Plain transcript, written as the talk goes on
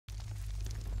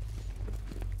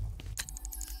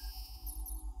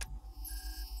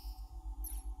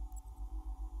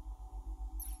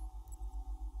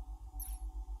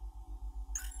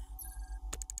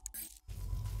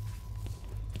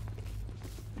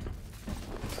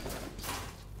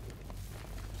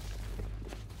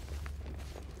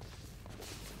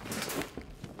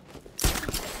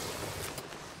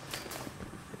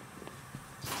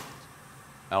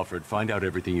Alfred, find out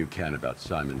everything you can about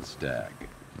Simon Stagg.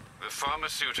 The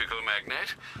pharmaceutical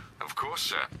magnate? Of course,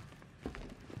 sir.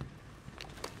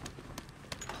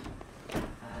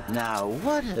 Now,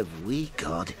 what have we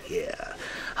got here?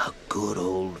 A good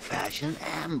old-fashioned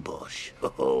ambush.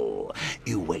 Oh,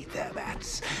 you wait there,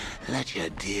 Bats. Let your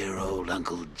dear old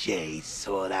Uncle Jay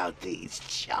sort out these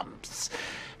chumps.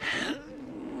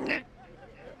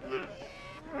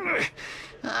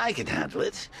 I can handle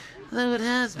it, though it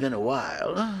has been a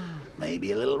while.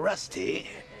 Maybe a little rusty.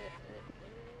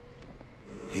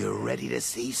 You ready to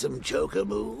see some Joker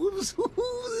moves?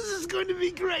 This is going to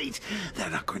be great. They're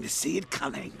not going to see it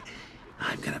coming.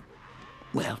 I'm gonna...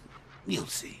 well, you'll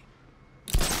see.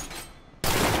 Good!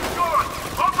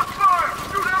 Open fire!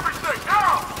 Shoot everything!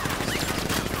 Now!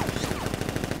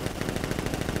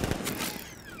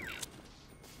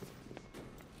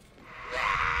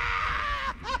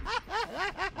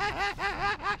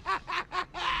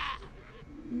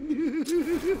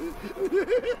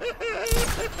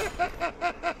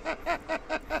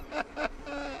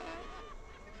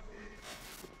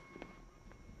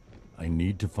 I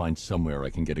need to find somewhere I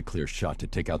can get a clear shot to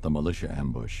take out the militia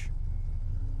ambush.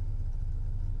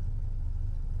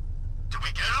 Did we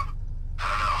get him? I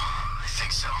don't know. I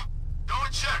think so. Go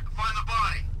and check. Find the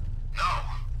body. No.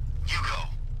 You go.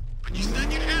 But you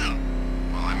said you'd hit him.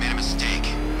 Well, I made a mistake.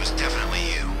 It was definitely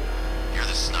you. You're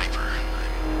the sniper.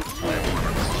 I'm more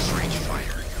of a close-range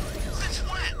fighter. Since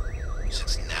when?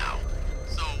 Since now.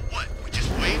 So what? We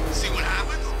just wait and see what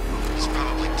happens? He's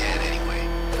probably dead anyway.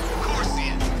 Of course he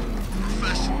is.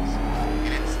 Professionals. He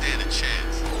didn't stand a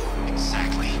chance.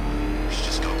 Exactly. We should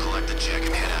just go collect the check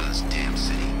and head out of this damn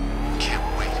city. Can't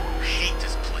wait. I hate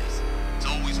this place. It's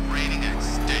always raining and it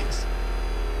stinks.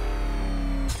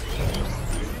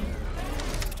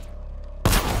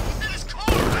 He's in his car!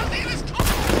 How's he in his car?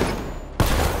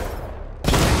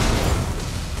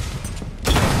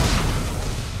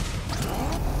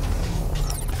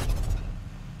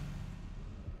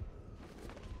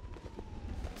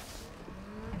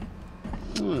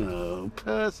 Oh,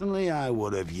 personally, I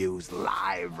would have used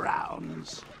live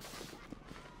rounds.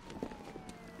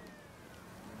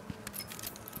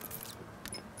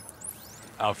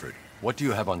 Alfred, what do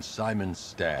you have on Simon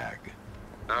Stagg?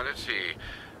 Now, let's see.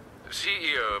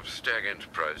 CEO of Stagg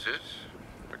Enterprises,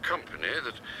 a company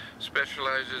that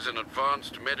specializes in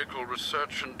advanced medical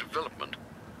research and development.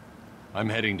 I'm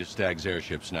heading to Stagg's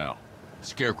airships now.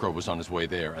 Scarecrow was on his way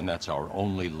there, and that's our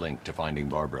only link to finding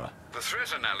Barbara. The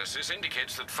threat analysis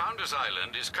indicates that Founders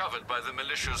Island is covered by the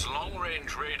militia's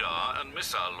long-range radar and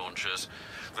missile launchers.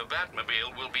 The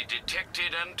Batmobile will be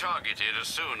detected and targeted as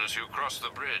soon as you cross the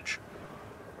bridge.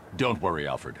 Don't worry,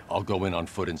 Alfred. I'll go in on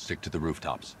foot and stick to the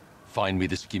rooftops. Find me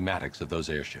the schematics of those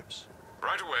airships.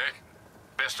 Right away.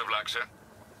 Best of luck, sir.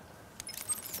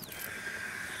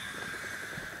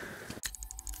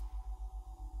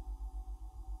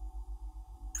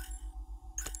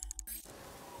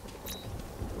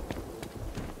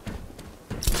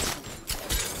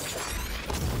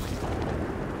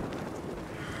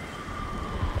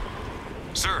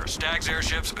 Sir, Stagg's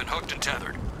airships have been hooked and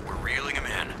tethered. We're reeling him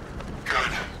in.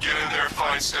 Good. Get in there,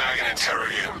 find Stagg, and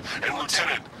interrogate him. And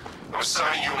Lieutenant, I'm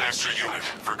assigning you an extra unit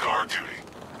for guard duty.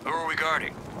 Who are we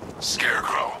guarding?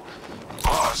 Scarecrow.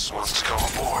 Boss wants to come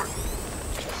aboard.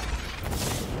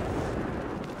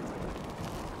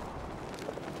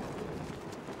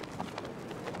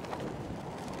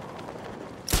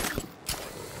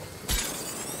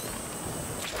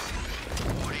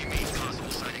 What do you mean,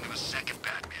 possible sighting of a second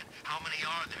Batman? How many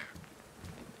are there?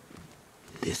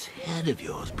 This head of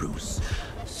yours, Bruce.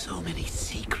 So many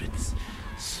secrets.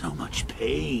 So much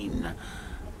pain.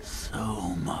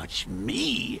 So much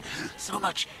me. So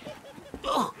much...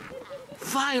 oh,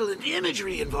 violent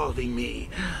imagery involving me.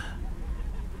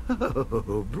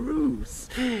 Oh, Bruce.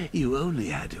 You only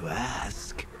had to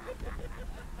ask.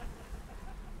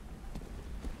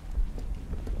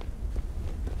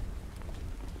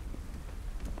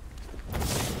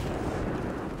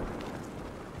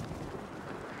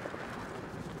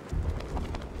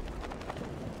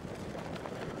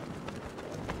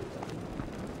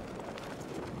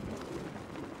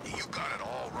 You got it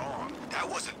all wrong. That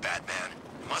wasn't Batman.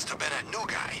 It must have been that new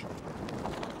guy.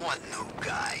 What new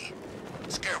guy?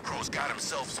 Scarecrow's got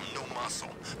himself some new muscle.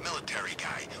 Military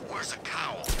guy. Wears a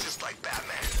cowl, just like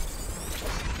Batman.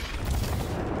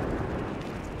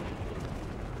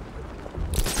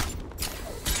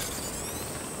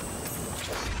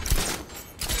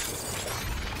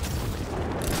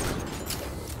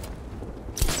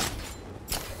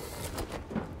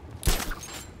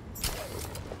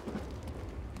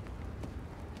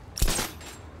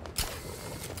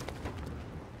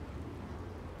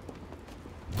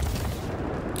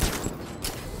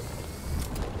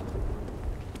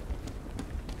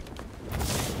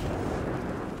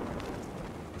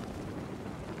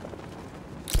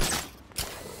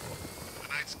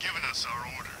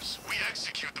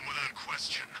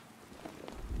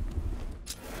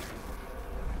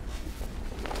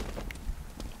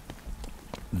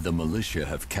 The militia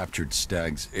have captured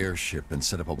Stag's airship and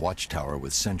set up a watchtower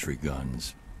with sentry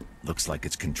guns. Looks like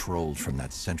it's controlled from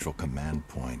that central command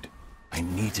point. I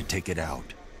need to take it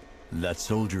out. That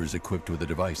soldier is equipped with a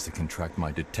device that can track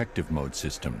my detective mode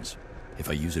systems. If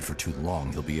I use it for too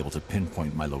long, he'll be able to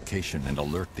pinpoint my location and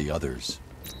alert the others.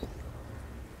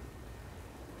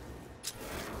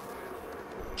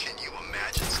 Can you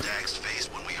imagine Stag's face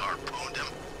when we harpooned him?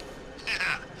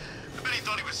 Yeah, I bet he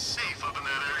thought he was safe up in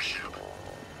that airship.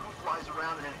 Who flies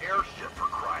around in an airship, for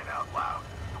crying out loud?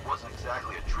 It wasn't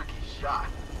exactly a tricky shot.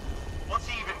 What's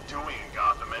he even doing in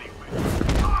Gotham anyway?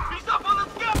 He's up on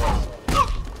the scaffold!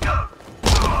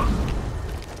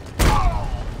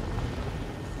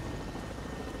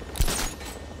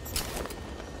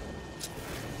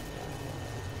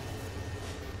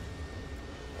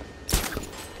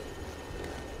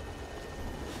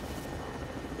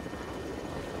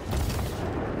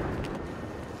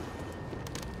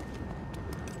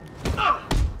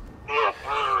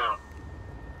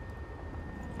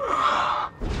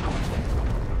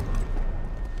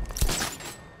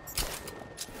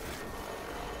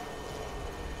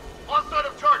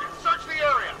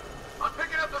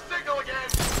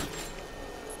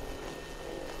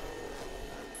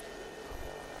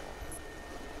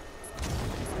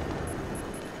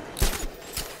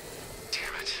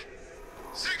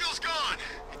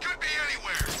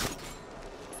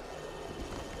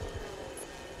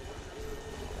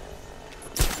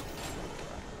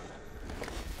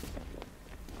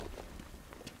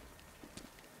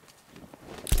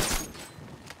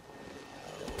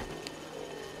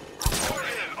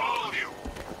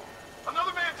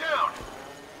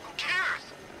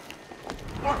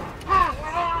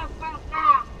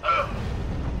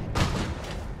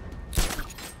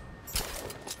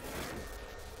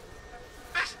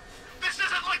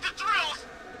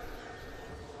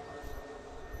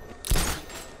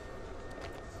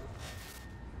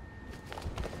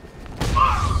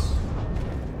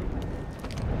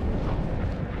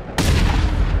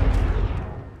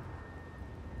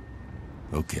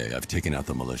 Okay, I've taken out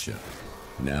the militia.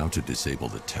 Now to disable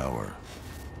the tower.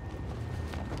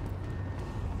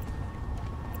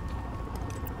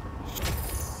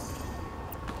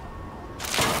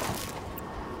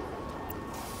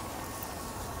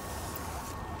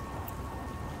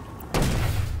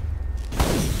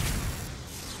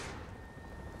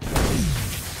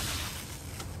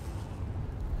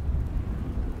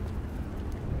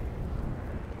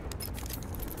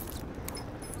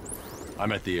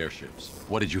 I'm at the airships.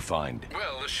 What did you find?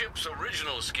 Well, the ship's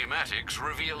original schematics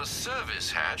reveal a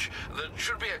service hatch that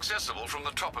should be accessible from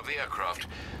the top of the aircraft.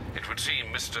 It would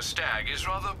seem Mr. Stagg is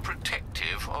rather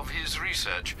protective of his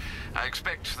research. I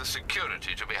expect the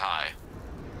security to be high.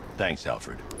 Thanks,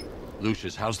 Alfred.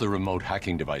 Lucius, how's the remote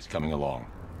hacking device coming along?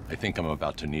 I think I'm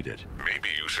about to need it. Maybe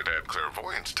you should add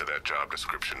clairvoyance to that job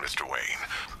description, Mr. Wayne.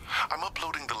 I'm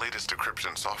uploading the latest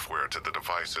decryption software to the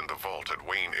device in the vault at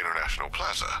Wayne International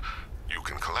Plaza. You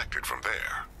can collect it from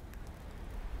there.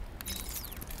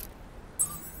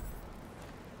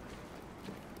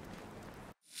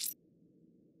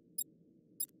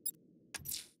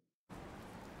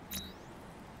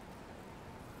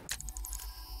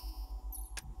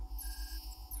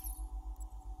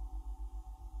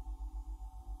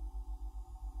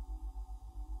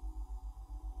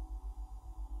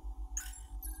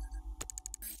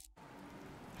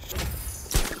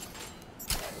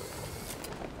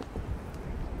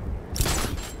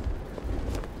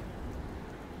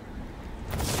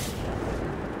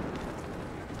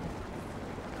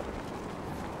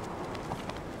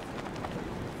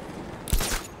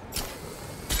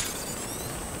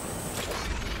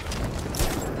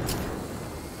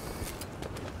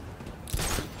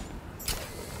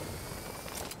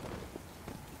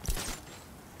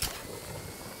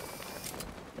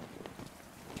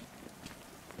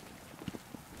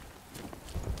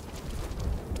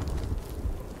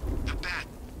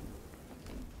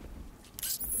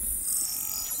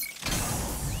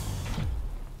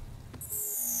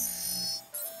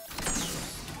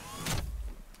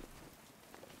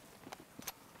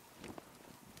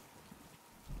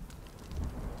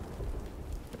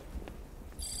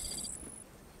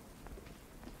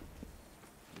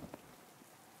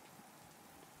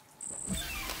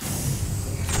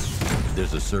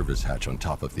 There's a service hatch on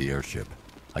top of the airship.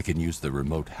 I can use the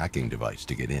remote hacking device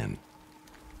to get in.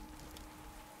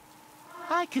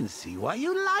 I can see why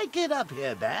you like it up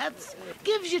here, Bats.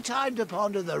 Gives you time to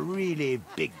ponder the really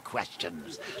big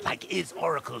questions, like is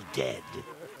Oracle dead?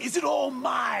 Is it all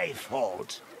my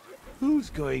fault? Who's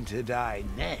going to die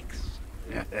next?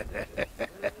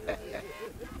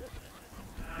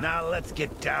 Now let's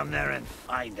get down there and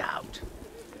find out.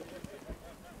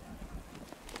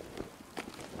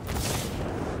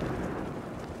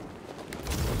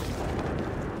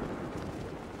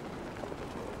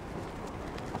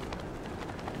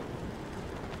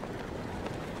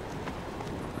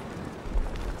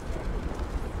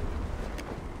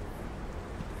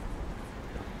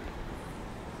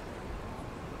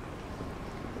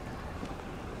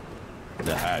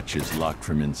 The hatch is locked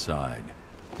from inside.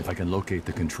 If I can locate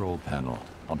the control panel,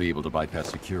 I'll be able to bypass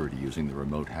security using the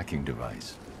remote hacking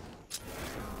device.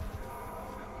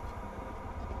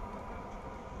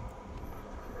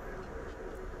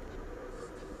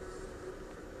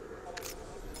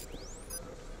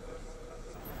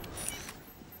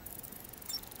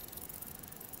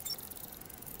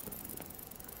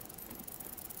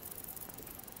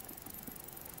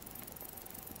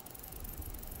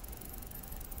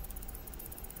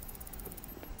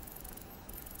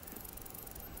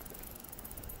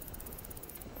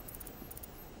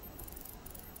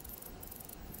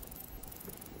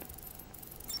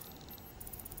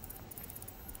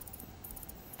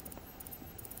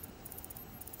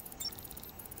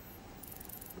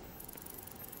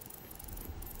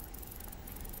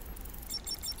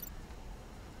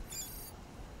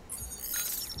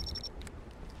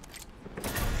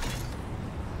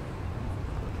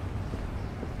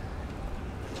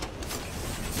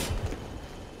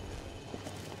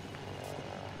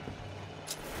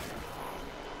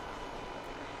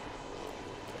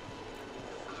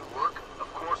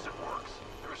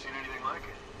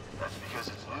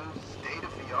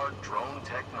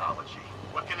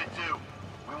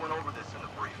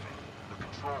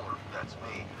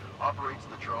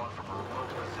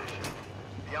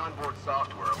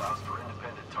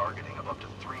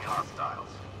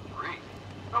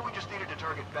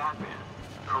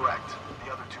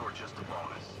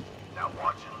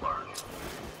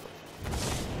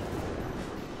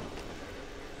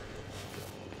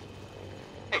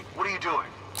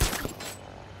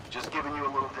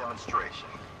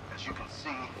 As you can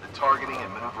see, the targeting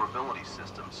and maneuverability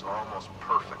systems are almost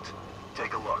perfect.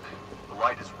 Take a look. The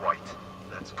light is white.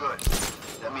 That's good.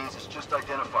 That means it's just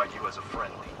identified you as a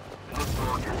friendly. In this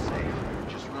world, you're safe.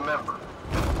 Just remember,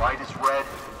 when the light is red,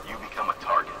 you become a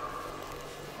target.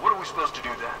 What are we supposed to do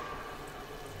then?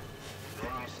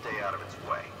 Then you stay out of its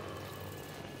way.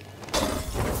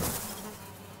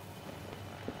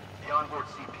 The onboard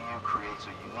CPU creates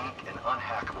a unique and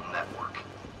unhackable network.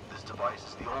 This device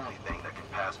is the only thing that can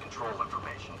pass control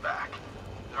information back.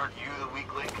 Aren't you the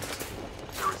weak link?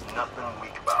 There is nothing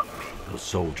weak about me. Those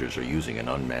soldiers are using an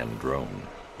unmanned drone.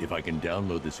 If I can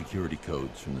download the security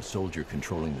codes from the soldier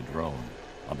controlling the drone,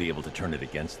 I'll be able to turn it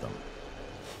against them.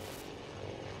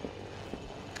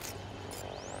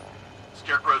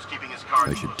 Scarecrow's keeping his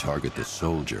cards. I should target the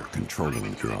soldier controlling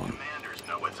the drone. Commanders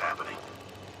know what's happening.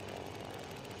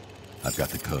 I've got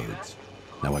the codes.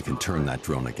 Now I can turn that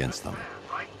drone against them.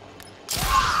 Right?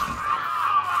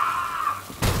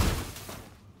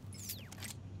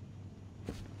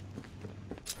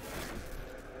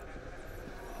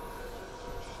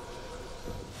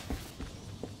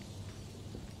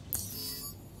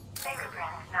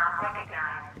 Fingerprints not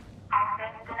recognized.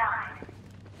 Access denied.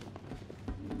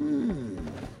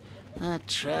 That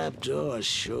trapdoor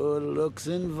sure looks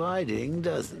inviting,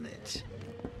 doesn't it?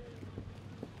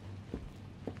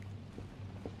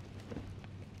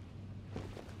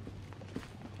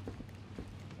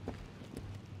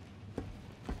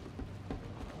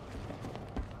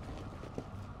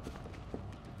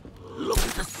 Look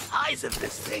at the size of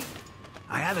this thing.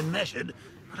 I haven't measured,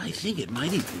 but I think it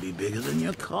might even be bigger than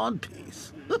your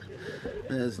codpiece.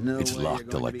 There's no It's way you're locked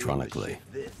going to be able to electronically.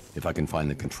 shift this. If I can find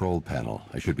the control panel,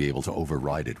 I should be able to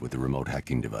override it with the remote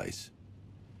hacking device.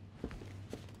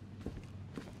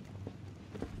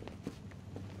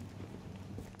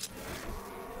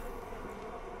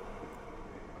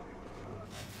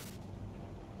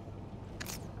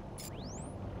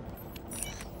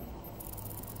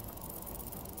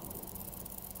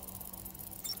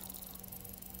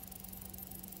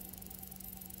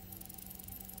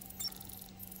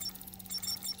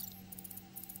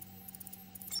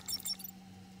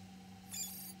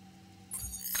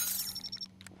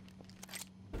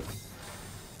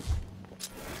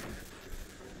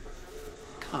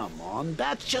 Come on,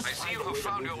 that's just I see you have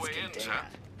found your way in, sir.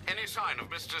 Any sign of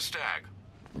Mr. Stagg?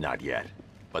 Not yet.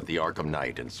 But the Arkham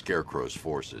Knight and Scarecrow's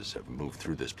forces have moved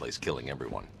through this place, killing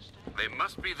everyone. They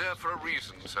must be there for a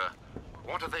reason, sir.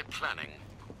 What are they planning?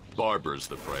 Barbara's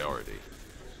the priority.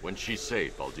 When she's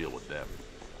safe, I'll deal with them.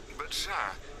 But, sir,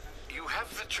 You have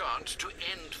the chance to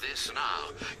end this now.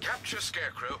 Capture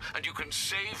Scarecrow, and you can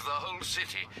save the whole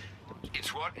city.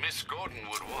 It's what Miss Gordon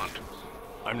would want.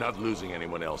 I'm not losing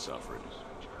anyone else, Alfred.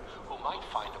 Who might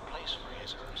find a place for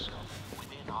his or herself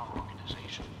within our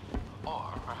organization.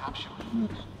 Or perhaps you...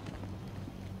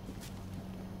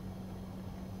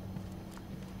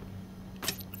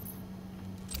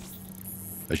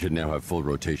 I should now have full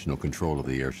rotational control of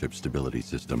the airship's stability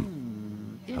system.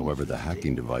 However, the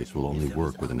hacking device will only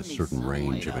work within a certain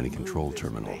range of any control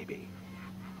terminal.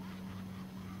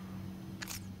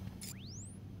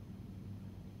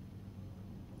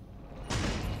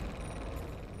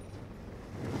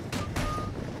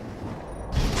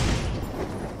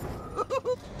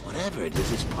 Whatever it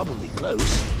is, it's probably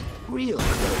close. Real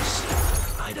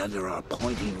close. Right under our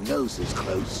pointing noses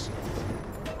close.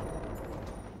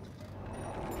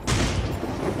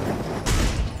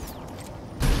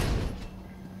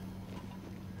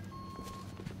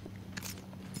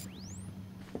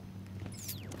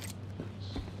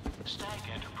 Stag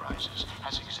Enterprises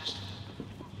has existed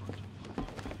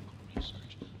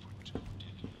research for 2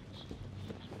 decades.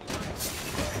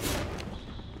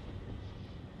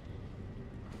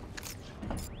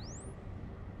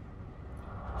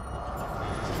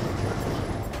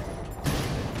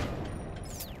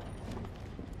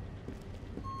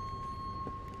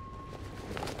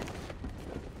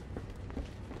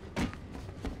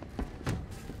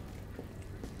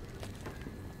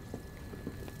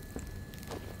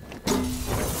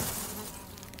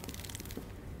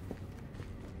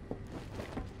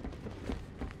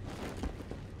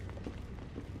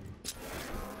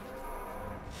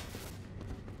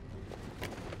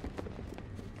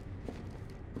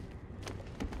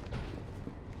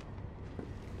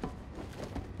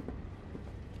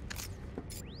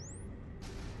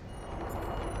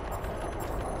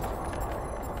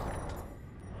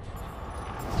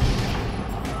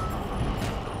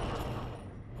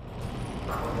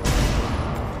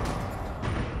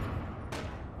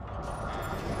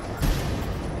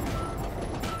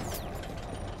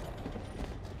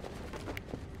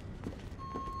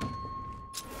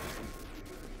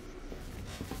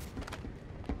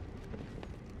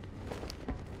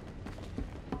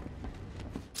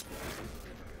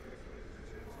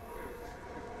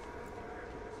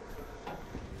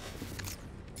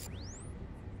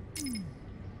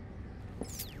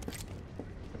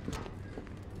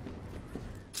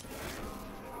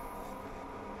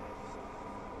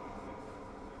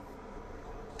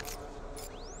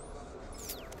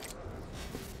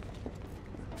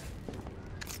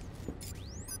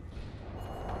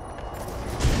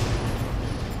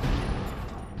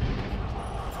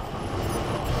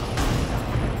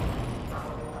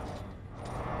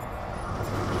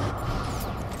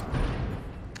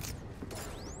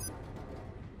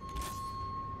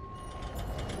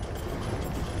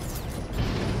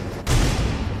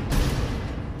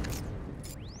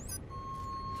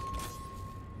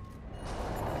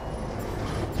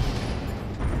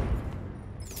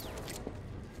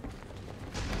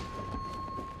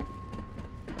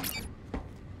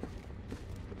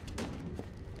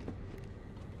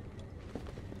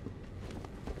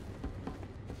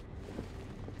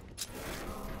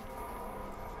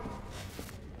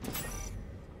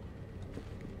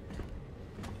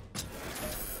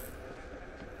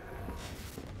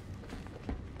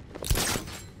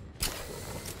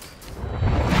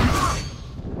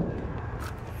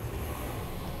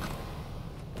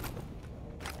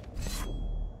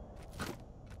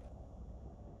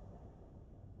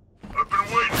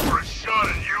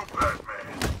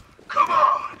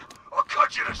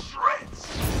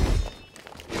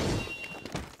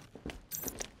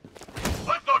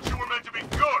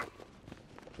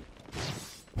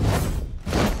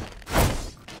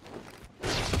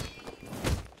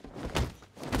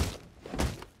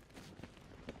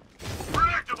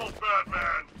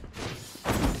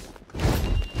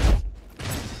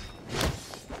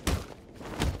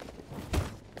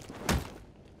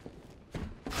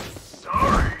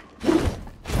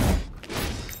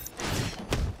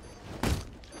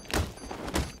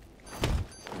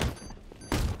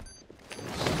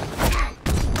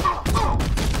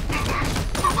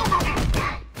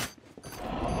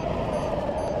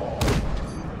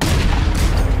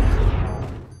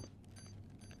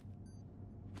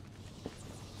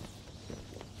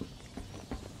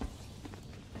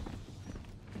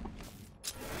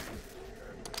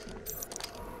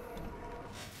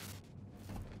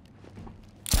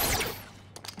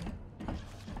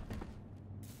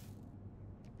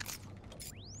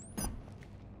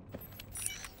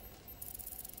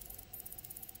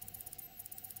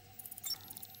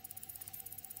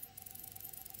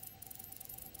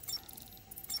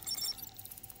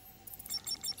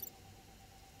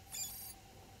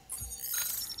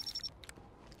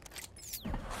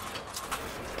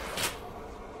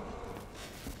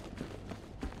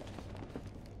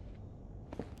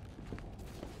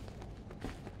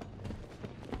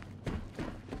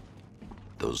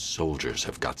 Those soldiers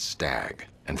have got Stag,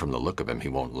 and from the look of him, he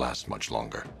won't last much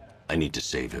longer. I need to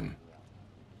save him.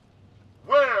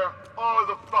 Where are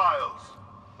the files?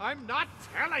 I'm not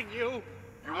telling you!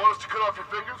 You want us to cut off your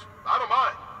fingers? I don't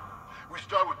mind. We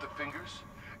start with the fingers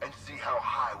and see how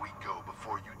high we go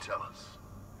before you tell us.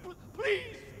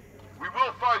 Please! We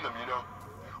will find them, you know.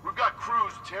 We've got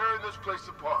crews tearing this place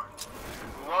apart.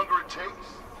 The longer it takes,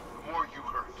 the more you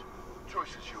hurt. Choice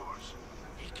is yours.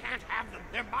 He can't have them.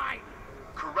 They're mine.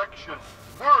 Correction.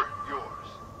 Were yours.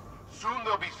 Soon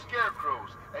there'll be scarecrows,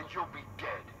 and you'll be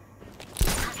dead.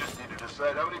 You just need to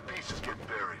decide how many pieces get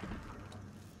buried.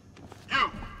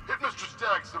 You, hit Mr.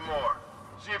 Stagg some more.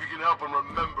 See if you can help him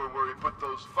remember where he put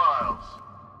those files.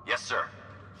 Yes, sir.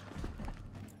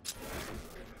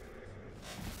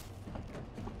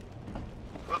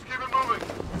 Let's keep it moving.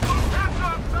 Hands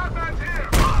up! Batman's here!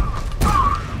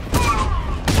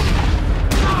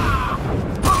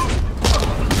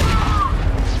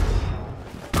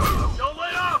 Don't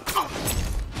let up!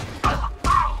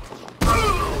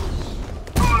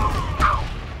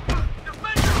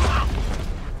 Defend yourself!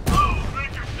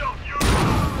 Make yourself useful!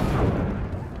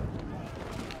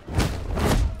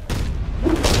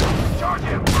 Charge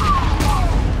him!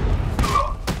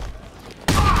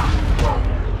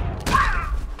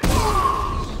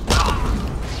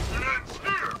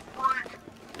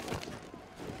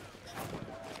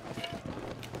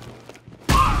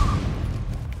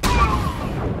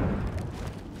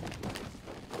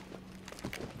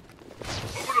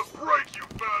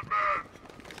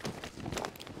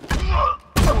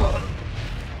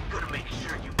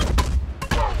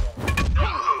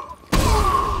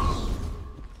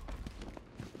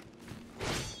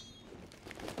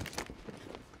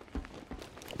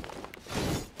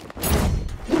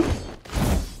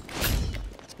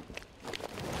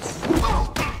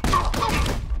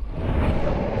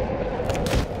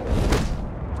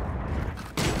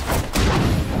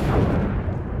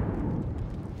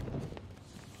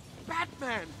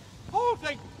 Batman! Oh,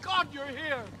 thank God you're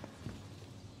here!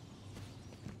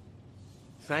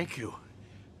 Thank you.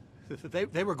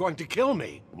 They were going to kill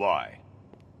me. Why?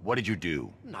 What did you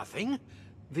do? Nothing.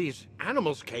 These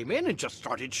animals came in and just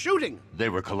started shooting. They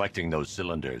were collecting those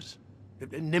cylinders.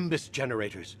 Nimbus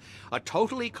generators. A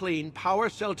totally clean power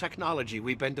cell technology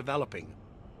we've been developing.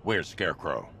 Where's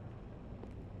Scarecrow?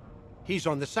 He's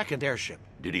on the second airship.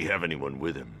 Did he have anyone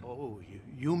with him? Oh,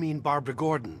 you mean Barbara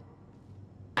Gordon?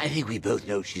 I think we both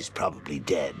know she's probably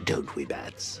dead, don't we,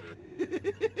 Bats?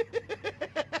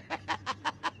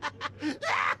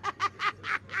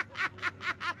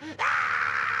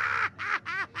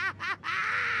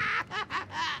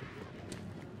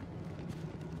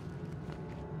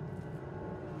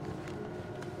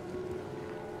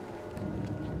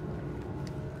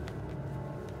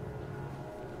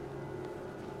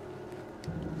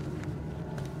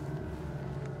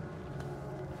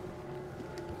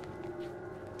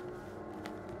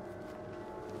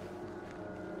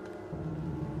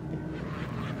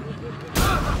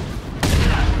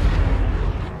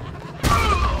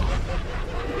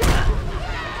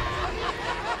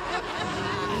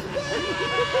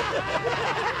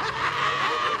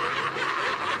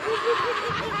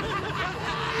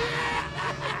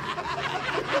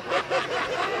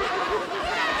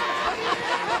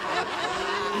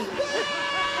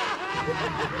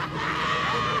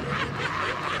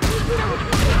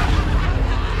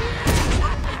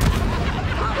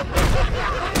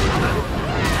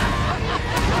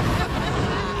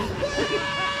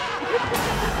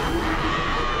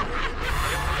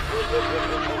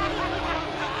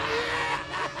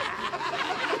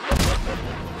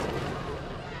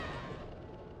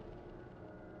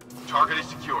 Target is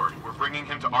secured. We're bringing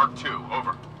him to Arc 2.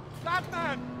 Over.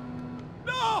 Batman!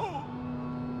 No!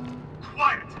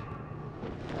 Quiet!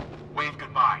 Wave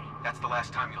goodbye. That's the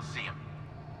last time you'll see him.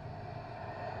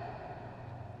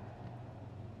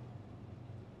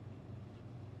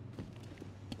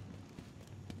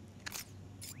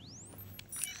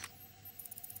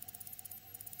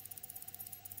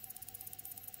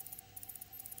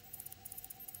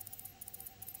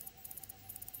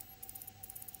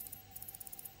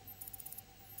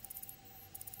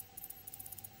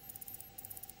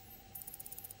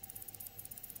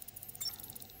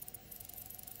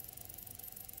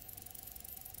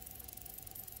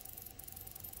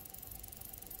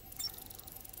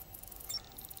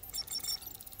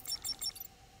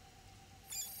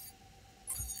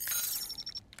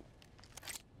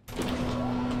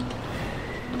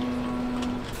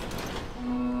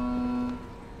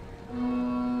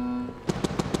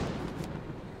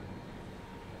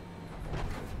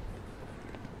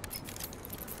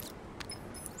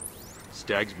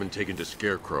 Stag's been taken to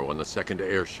Scarecrow on the second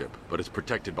airship, but it's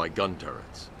protected by gun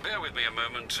turrets. Bear with me a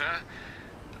moment, sir.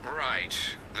 Right.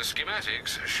 The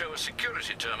schematics show a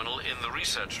security terminal in the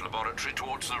research laboratory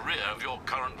towards the rear of your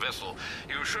current vessel.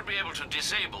 You should be able to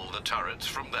disable the turrets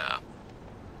from there.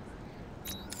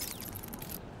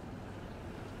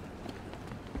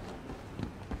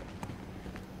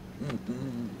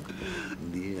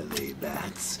 Nearly,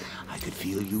 Bats. I could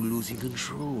feel you losing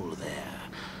control there.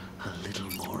 A little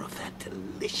more of that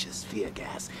delicious fear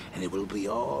gas, and it will be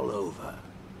all over.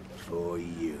 For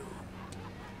you.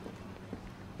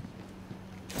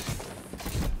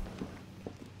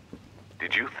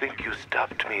 Did you think you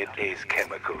stopped me at Ace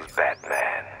Chemicals,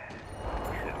 Batman?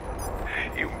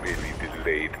 You merely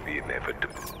delayed the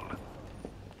inevitable.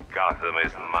 Gotham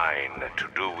is mine to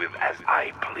do with as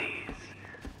I please.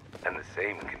 And the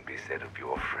same can be said of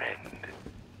your friend.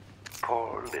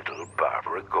 Poor little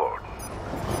Barbara Gordon.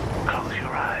 Close your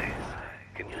eyes.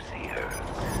 Can you see her?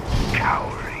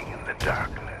 Cowering in the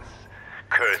darkness,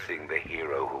 cursing the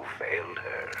hero who failed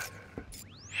her.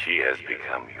 She has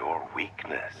become your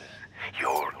weakness,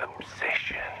 your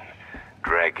obsession,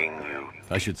 dragging you...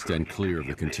 I should stand clear of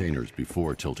the containers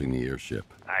before tilting the airship.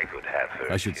 I could have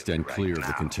her... I should stand clear of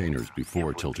the containers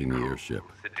before tilting the airship.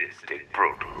 Sadistic,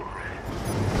 brutal.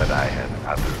 But I have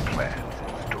other plans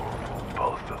in store for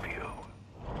both of you.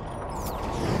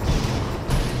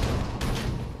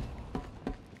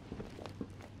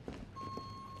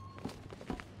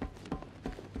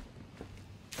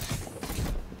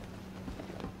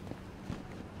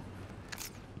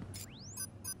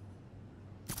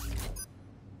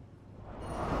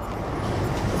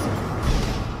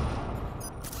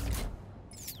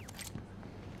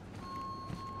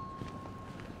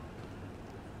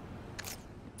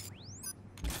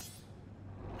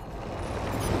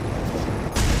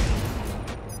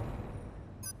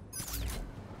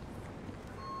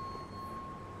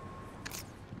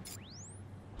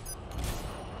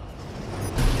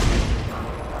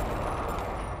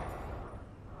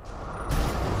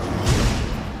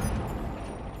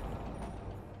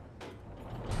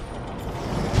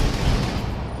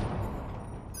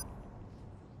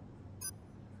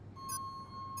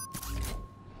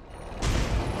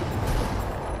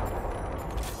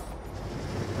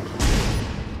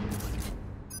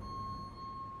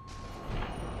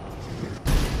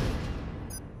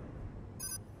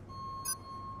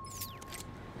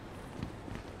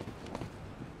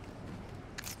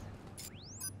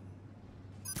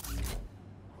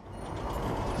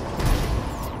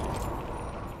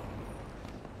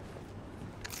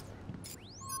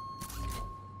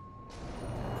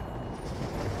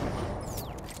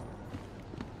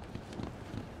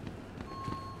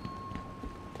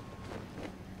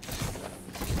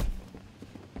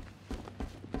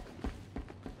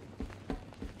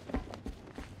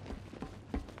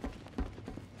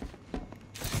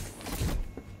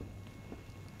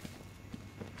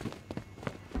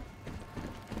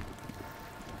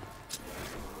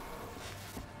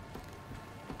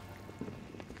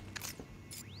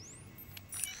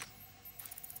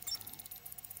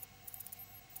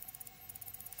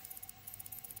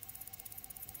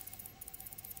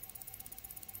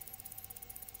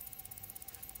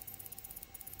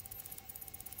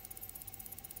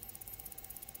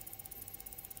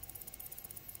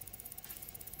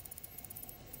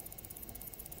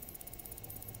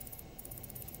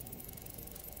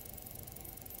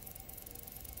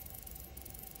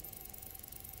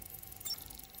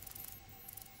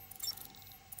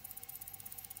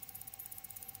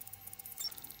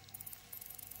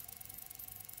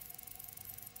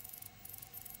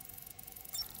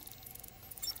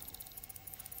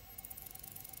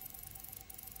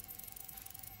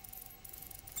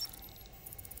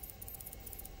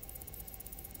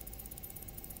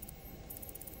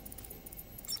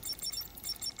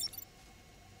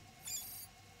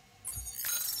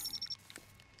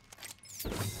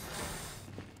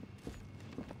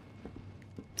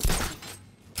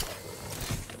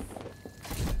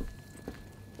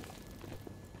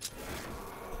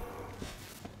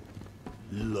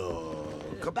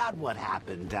 Look, about what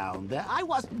happened down there, I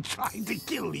wasn't trying to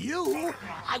kill you.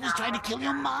 I was trying to kill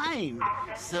your mind.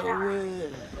 So,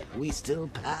 we still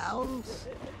pals?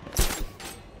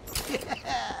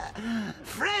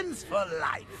 Friends for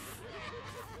life.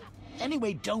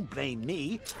 Anyway, don't blame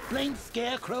me. Blame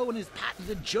Scarecrow and his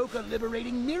patented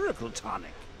Joker-liberating miracle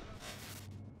tonic.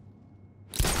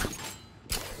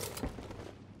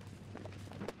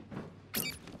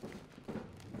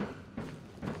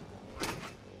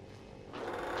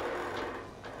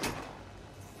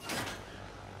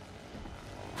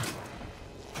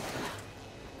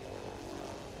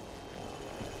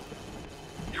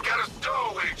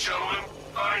 Gentlemen,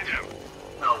 find him.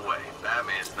 No way.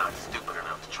 Batman's not stupid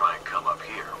enough to try and come up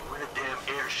here. We're in a damn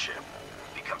airship.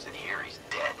 If he comes in here, he's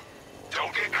dead.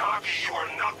 Don't get cocky. You are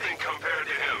nothing compared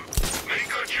to him. Make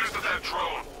good use of that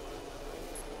drone.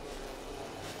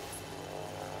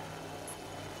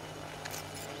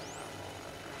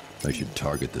 I should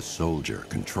target the soldier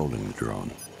controlling the drone.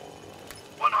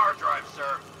 One hard drive,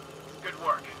 sir. Good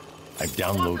work. I've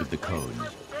downloaded the codes.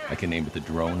 I can aim at the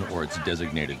drone or its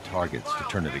designated targets to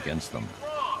turn it against them.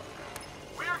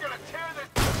 We are gonna tear this...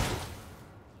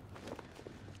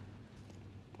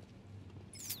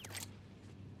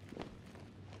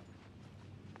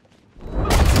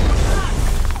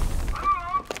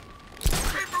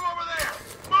 Keep from over there!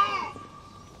 Move!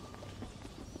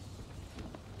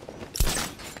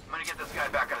 I'm gonna get this guy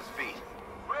back on his feet.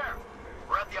 Where?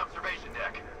 We're at the observation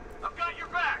deck. I've got your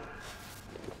back!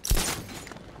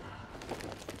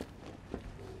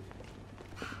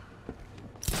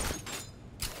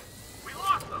 We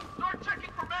lost them! Start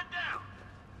checking for men down!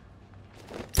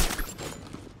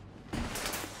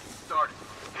 Started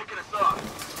picking us off.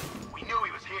 We knew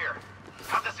he was here.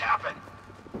 How'd this happen?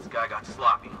 This guy got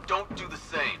sloppy. Don't do the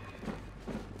same.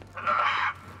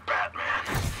 Batman.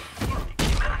 You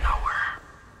came out of nowhere.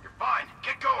 You're fine.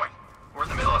 Get going. We're in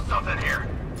the middle of something here.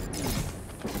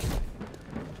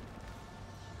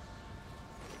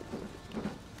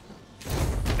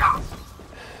 Ah!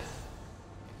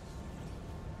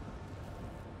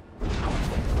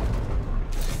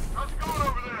 How's it going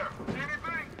over there? See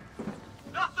anything?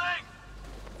 Nothing!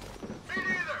 Me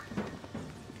neither!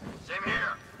 Same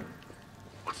here.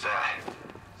 What's that?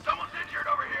 Someone's injured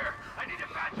over here. I need to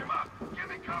patch him up. Give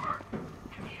me cover.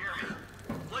 Can you hear me?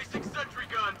 Placing sentry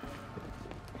gun.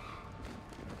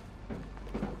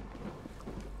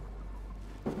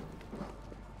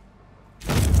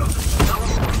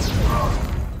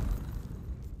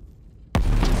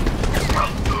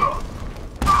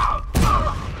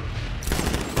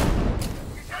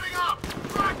 He's heading up!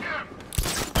 Track him!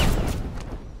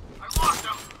 I lost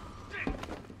him! Shit.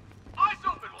 Eyes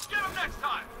open! We'll get him next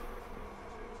time!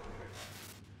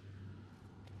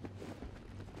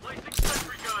 Placing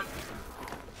sentry gun!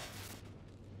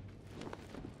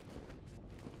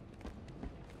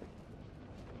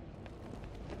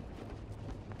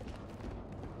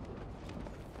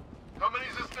 How many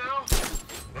is this now?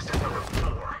 This is number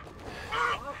 4.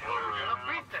 How the hell are we gonna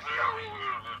beat this guy?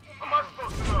 How am I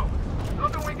supposed to know?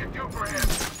 Nothing we can do for him.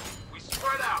 We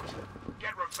spread out.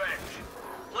 Get revenge.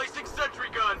 Placing sentry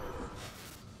gun.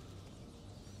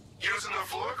 Using the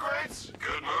floor crates?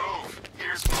 Good move.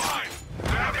 Here's mine.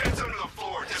 Batman's under the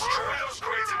floor. Destroy those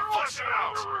crates and flush him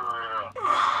out.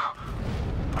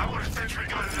 I want a sentry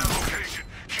gun in that location.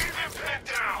 Keep him pinned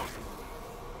down.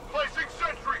 Placing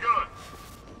sentry gun.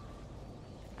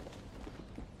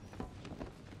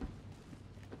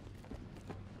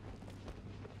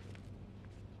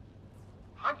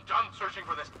 I'm done searching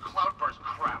for this cloudburst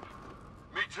crap.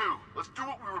 Me too. Let's do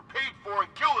what we were paid for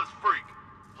and kill this freak.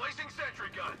 Placing sentry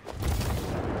gun.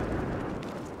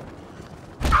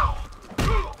 Ow!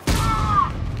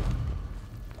 Ah!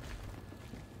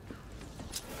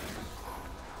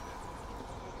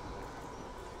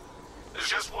 There's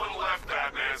just one left,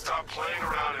 Batman. Stop playing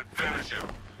around and finish him.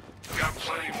 We got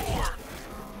plenty more.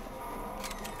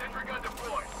 Sentry gun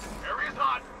deployed. Area's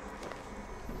hot.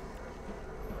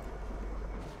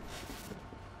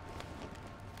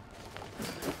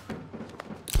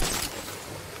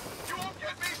 You won't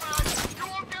get me, man! You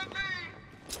won't get me!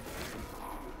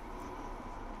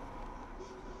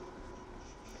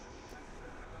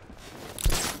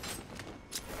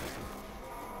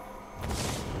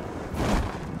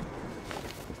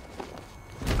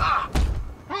 Ah!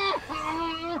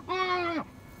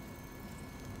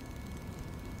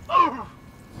 Oh!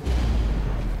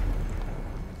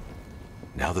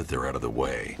 Now that they're out of the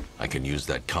way, I can use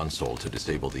that console to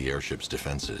disable the airship's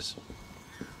defenses.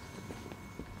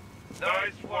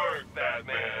 Nice work,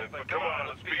 Batman. But come on,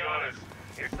 let's be honest.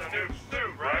 It's the new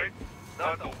suit, right?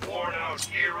 Not the worn-out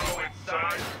hero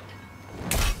inside.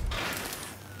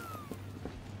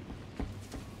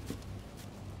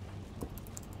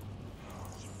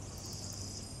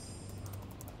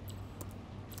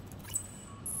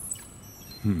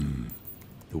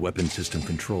 The weapon system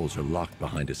controls are locked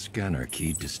behind a scanner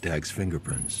keyed to Stag's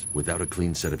fingerprints. Without a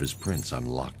clean set of his prints, I'm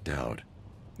locked out.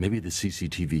 Maybe the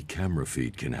CCTV camera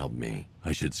feed can help me.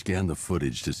 I should scan the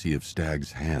footage to see if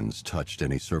Stag's hands touched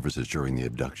any surfaces during the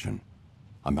abduction.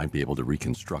 I might be able to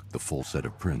reconstruct the full set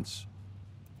of prints.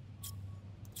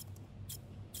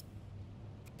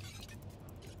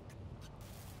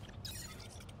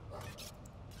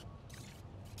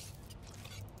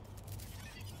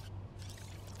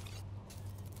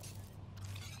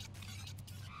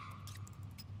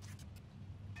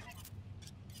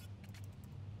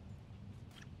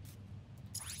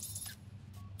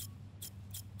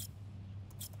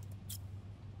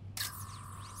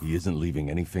 He isn't leaving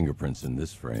any fingerprints in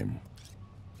this frame.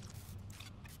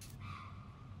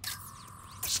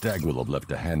 Stag will have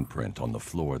left a handprint on the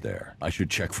floor there. I should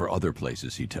check for other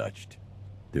places he touched.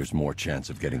 There's more chance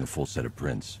of getting a full set of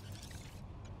prints.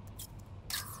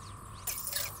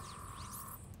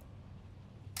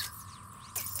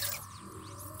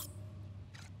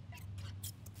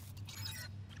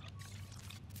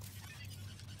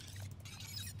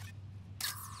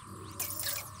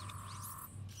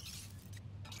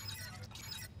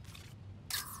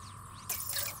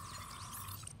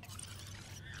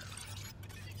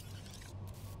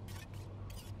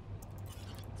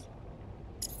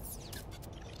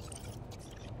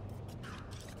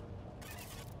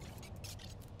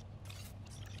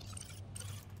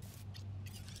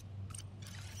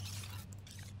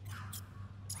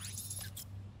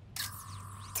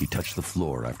 He touched the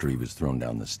floor after he was thrown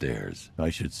down the stairs.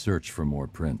 I should search for more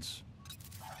prints.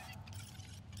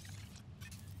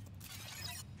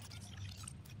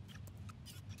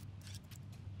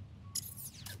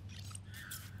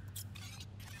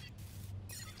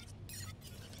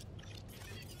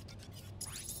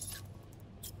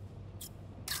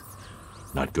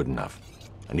 Not good enough.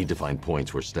 I need to find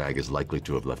points where Stag is likely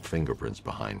to have left fingerprints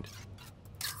behind.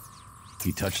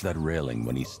 He touched that railing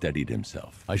when he steadied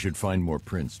himself. I should find more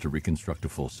prints to reconstruct a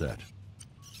full set.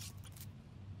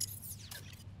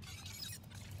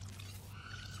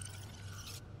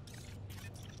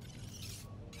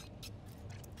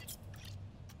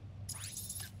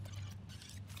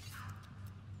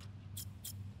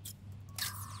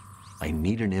 I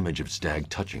need an image of Stag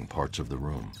touching parts of the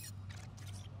room.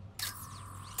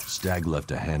 Stag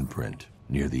left a handprint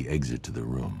near the exit to the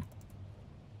room.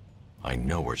 I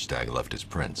know where Stag left his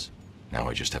prints. Now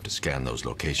I just have to scan those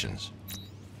locations.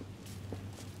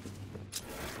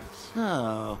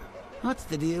 So, what's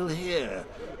the deal here?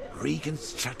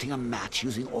 Reconstructing a match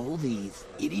using all these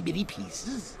itty-bitty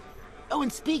pieces? Oh,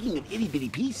 and speaking of itty-bitty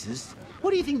pieces,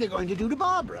 what do you think they're going to do to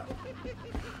Barbara?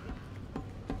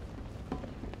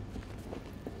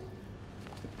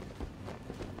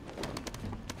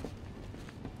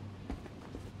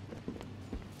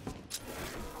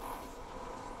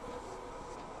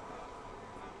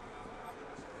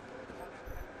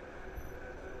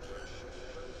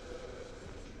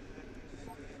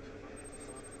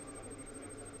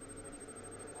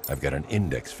 I've got an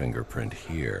index fingerprint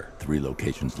here. 3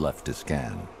 locations left to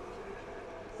scan.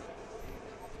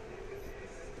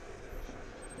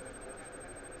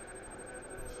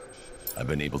 I've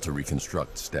been able to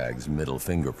reconstruct Stag's middle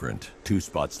fingerprint. 2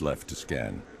 spots left to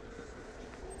scan.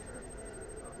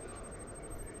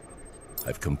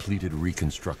 I've completed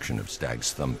reconstruction of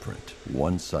Stag's thumbprint.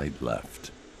 1 site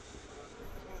left.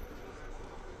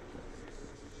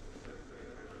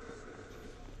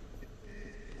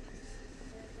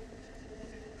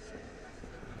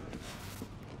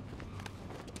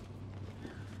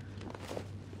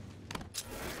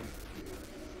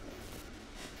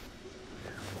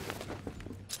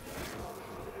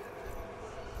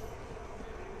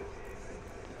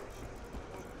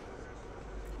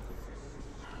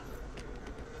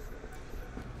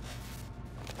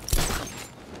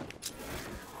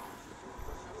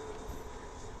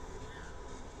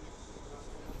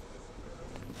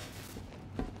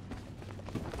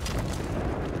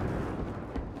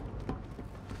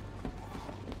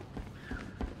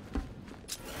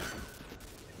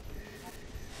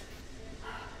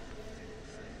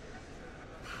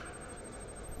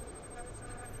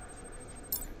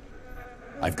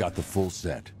 I've got the full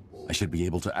set. I should be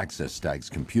able to access Stag's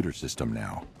computer system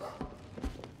now.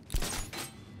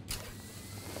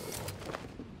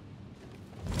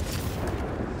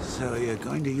 So you're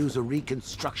going to use a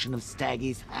reconstruction of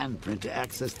Staggy's handprint to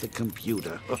access the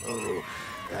computer. Oh,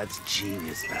 that's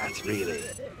genius, Bats, really.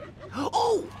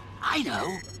 Oh, I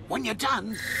know. When you're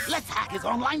done, let's hack his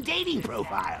online dating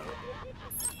profile.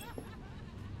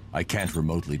 I can't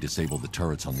remotely disable the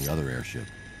turrets on the other airship,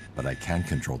 but I can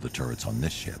control the turrets on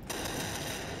this ship.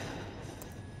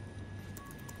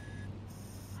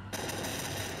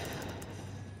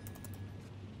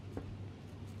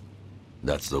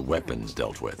 That's the weapons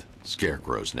dealt with.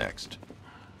 Scarecrow's next.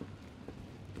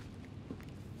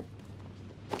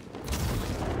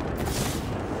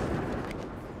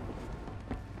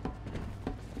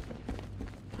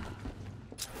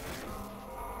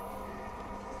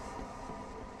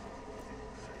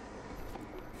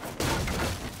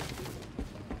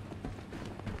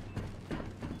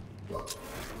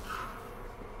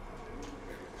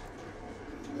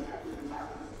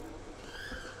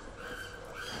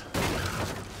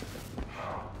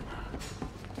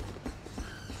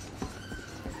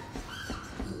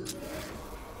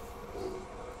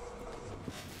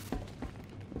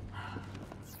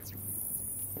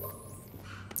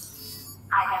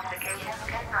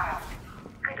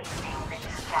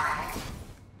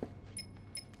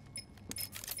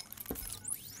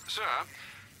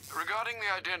 sir. Regarding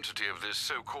the identity of this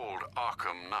so-called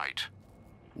Arkham Knight.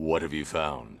 What have you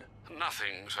found?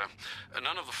 Nothing, sir.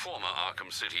 None of the former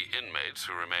Arkham City inmates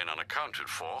who remain unaccounted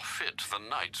for fit the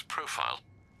Knight's profile.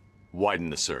 Widen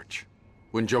the search.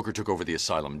 When Joker took over the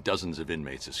asylum, dozens of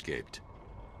inmates escaped.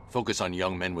 Focus on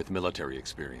young men with military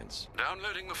experience.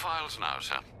 Downloading the files now,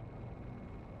 sir.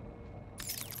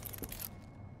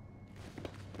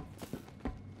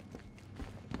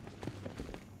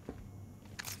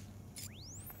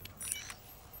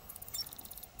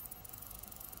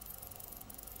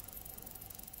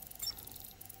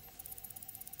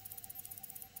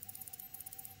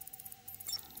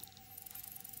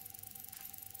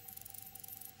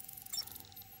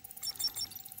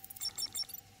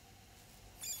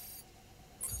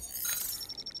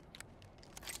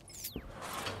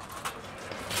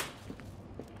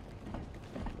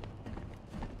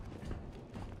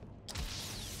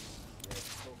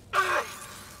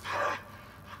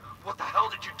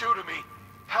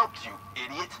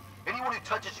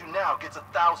 Gets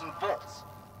 1,000 volts.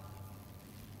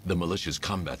 The militia's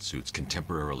combat suits can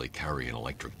temporarily carry an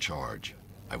electric charge.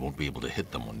 I won't be able to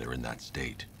hit them when they're in that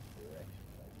state.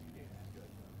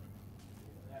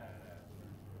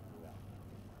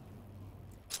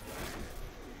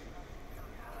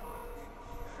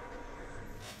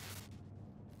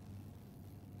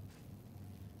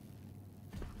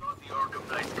 The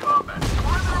Arkham Knight's combat.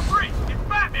 Further break! It's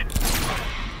Batman!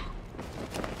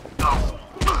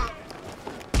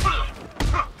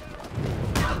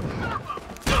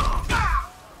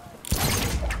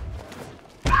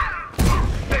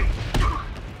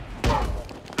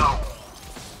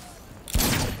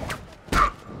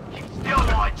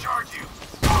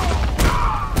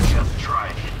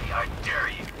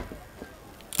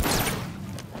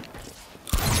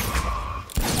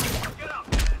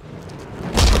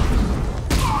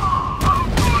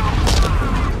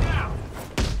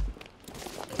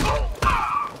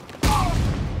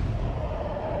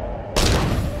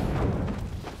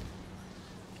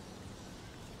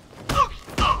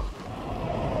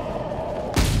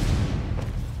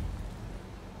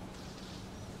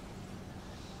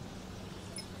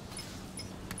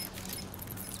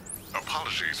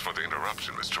 Apologies for the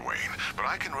interruption, Mr. Wayne, but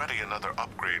I can ready another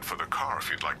upgrade for the car if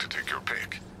you'd like to take your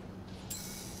pick.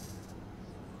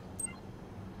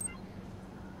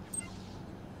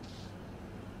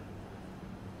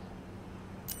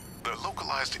 The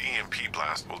localized EMP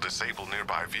blast will disable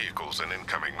nearby vehicles and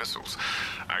incoming missiles,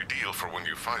 ideal for when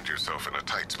you find yourself in a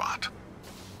tight spot.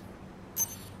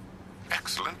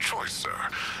 Excellent choice, sir.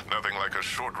 Nothing like a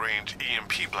short-range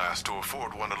EMP blast to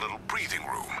afford one a little breathing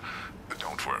room.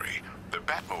 Don't worry, the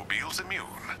Batmobile's immune.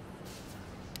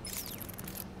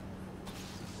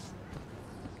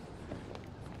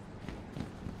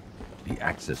 The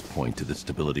access point to the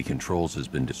stability controls has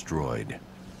been destroyed.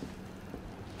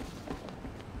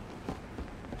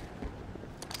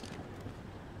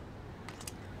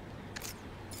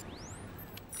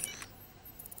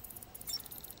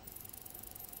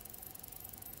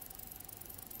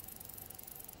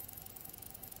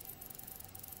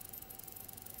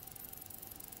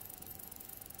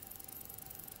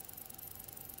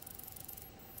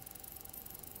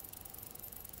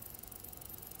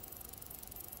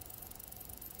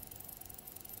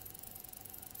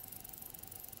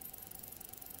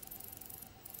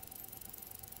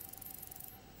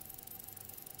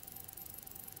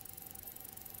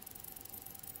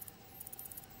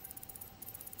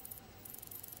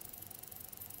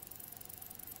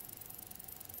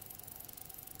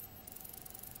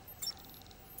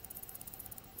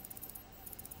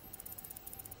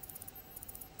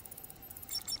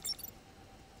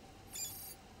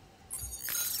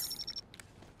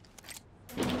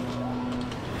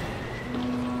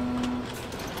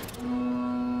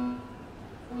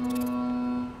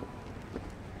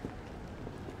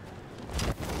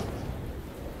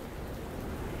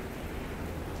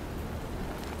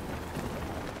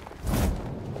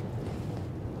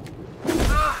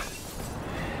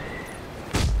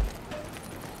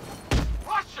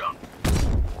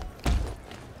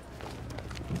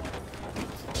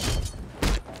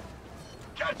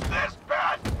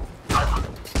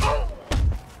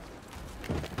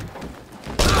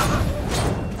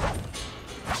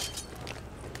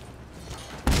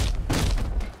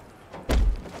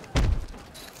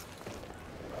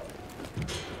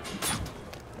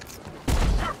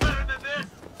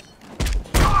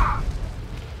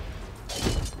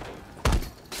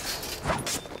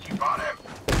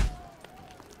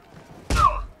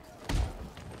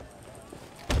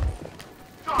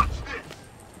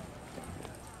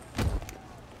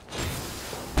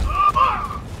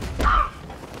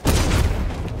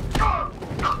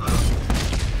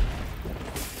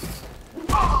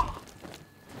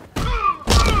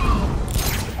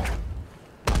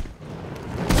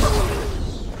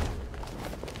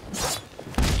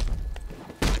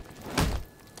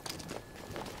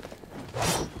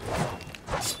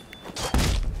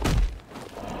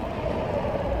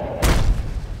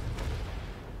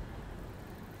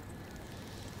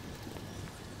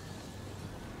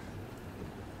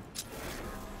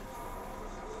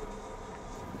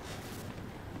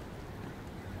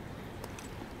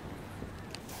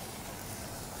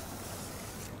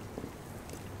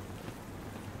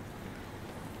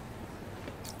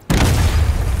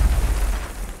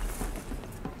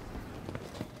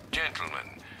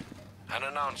 Gentlemen, an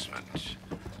announcement.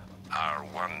 Our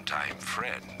one-time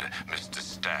friend, Mr.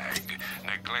 Stagg,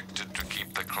 neglected to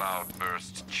keep the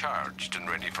cloudburst charged and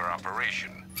ready for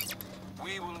operation.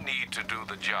 We will need to do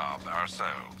the job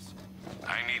ourselves.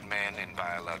 I need men in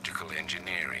biological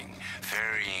engineering,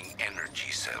 ferrying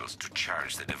energy cells to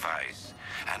charge the device.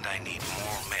 And I need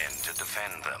more men to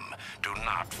defend them. Do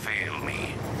not fail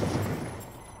me.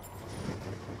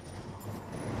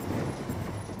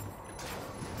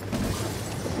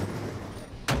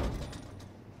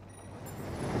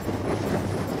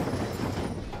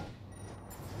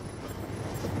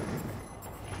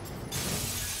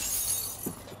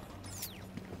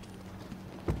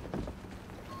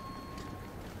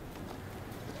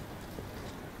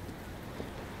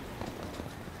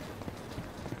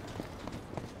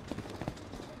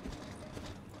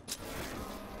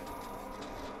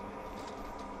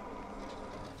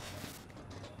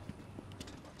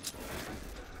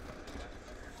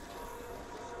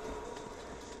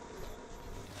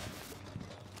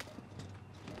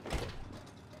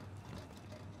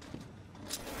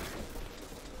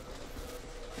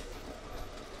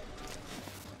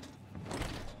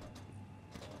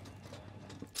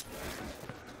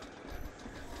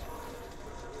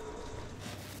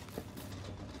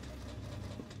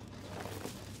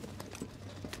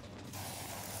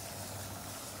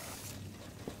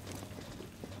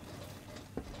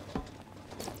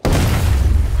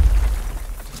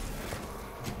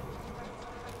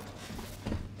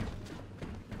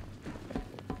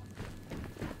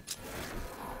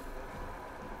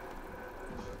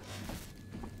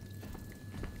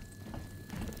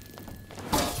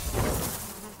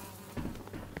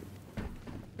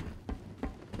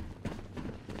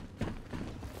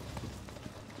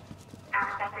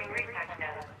 Accessing research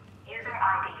node. User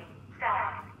ID,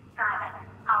 Stag, Simon,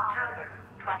 October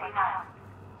 29.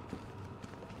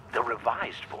 The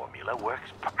revised formula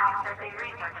works. Accessing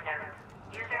research node.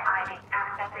 User ID,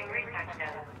 accessing research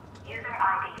node. User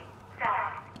ID,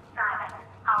 Stag, Simon,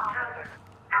 October.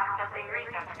 Accessing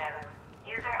research node.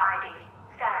 User ID,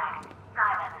 Stag,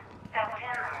 Simon,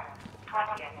 September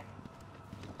 20th.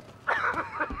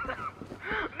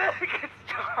 Make it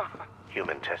stop!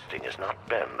 Human testing has not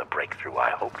been the breakthrough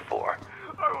I hoped for.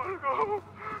 I want to go.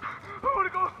 I want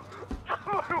to go.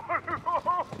 I want to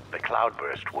go. The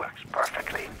cloudburst works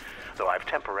perfectly, though I've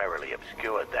temporarily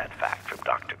obscured that fact from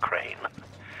Dr. Crane.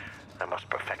 I must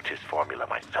perfect his formula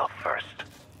myself first.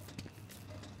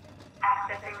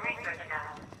 Accessing research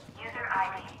node. User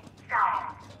ID, Stag,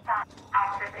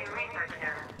 accessing research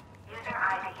node. User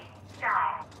ID,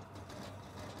 Stag.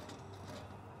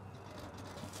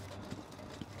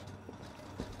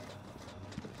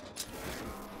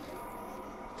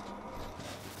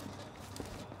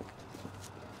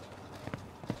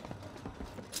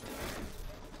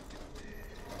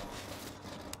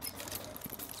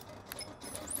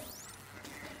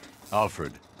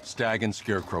 Alfred, Stagg and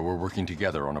Scarecrow were working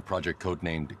together on a project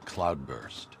codenamed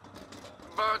Cloudburst.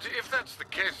 But if that's the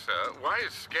case, sir, why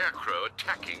is Scarecrow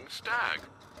attacking Stagg?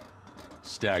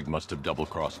 Stagg must have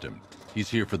double-crossed him. He's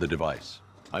here for the device.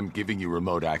 I'm giving you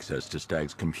remote access to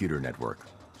Stagg's computer network.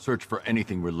 Search for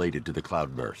anything related to the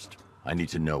Cloudburst. I need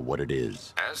to know what it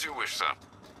is. As you wish, sir.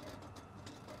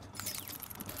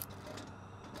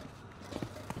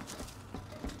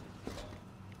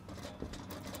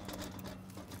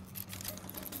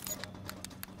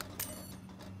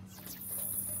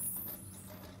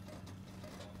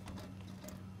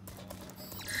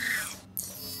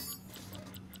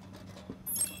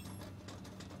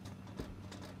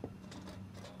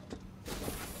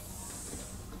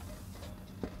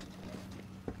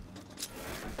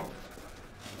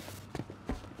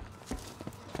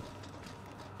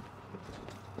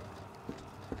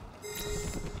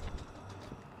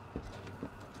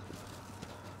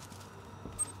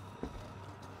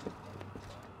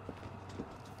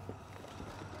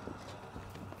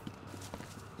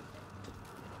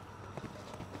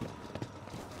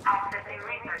 Accessing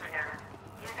research node.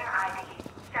 User ID,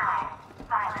 Stag,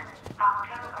 Simon,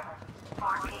 October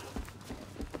 14th.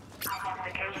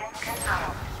 Identification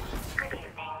confirmed. Good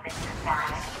evening, Mr.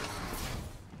 Stag.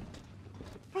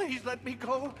 Please let me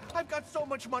go. I've got so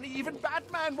much money, even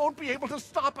Batman won't be able to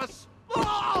stop us.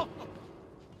 Oh!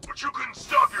 But you couldn't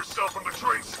stop yourself from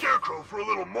betraying Scarecrow for a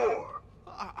little more.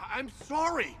 I'm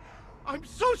sorry. I'm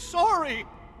so sorry.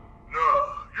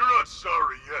 No, you're not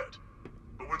sorry yet.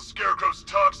 But when Scarecrow's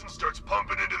toxin starts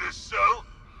pumping into this cell,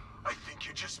 I think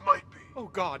you just might be. Oh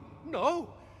God,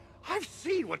 no. I've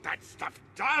seen what that stuff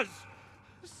does.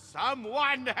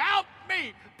 Someone help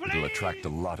me, please! It'll attract a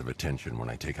lot of attention when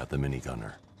I take out the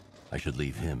minigunner. I should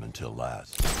leave him until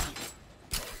last.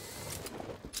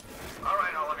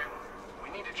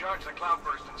 dodge the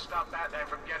cloudburst and stop Batman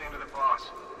from getting to the boss.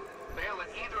 Fail at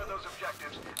either of those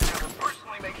objectives, and I will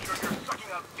personally make sure you're sucking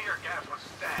up tear gas with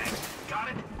Stag. Got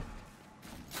it?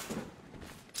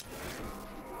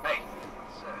 Hey,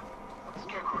 what's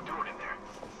Scarecrow doing in there?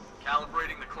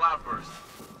 Calibrating the cloudburst.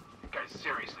 That guy's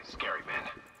seriously scary, man.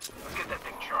 Let's get that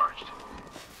thing charged.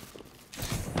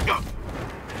 Go!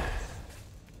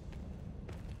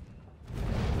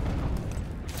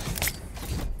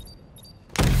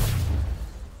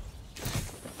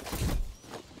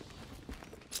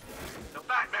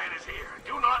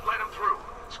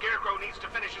 Scarecrow needs to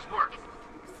finish his work.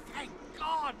 Thank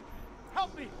God!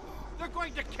 Help me! They're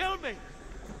going to kill me!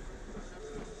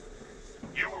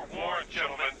 You were warned,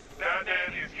 gentlemen.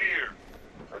 Batman is here.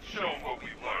 Let's show him what we've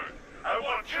learned. I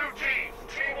want 2 teams.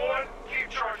 Team 1, keep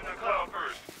charging the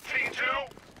cloudburst. Team 2,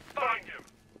 find him.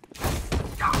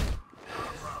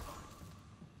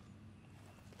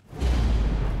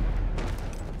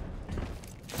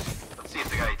 Let's see if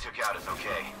the guy he took out is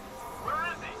okay. Where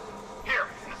is he? Here,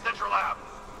 in the central lab.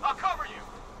 I'll cover you!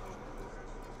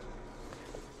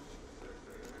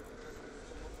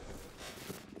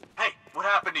 Hey, what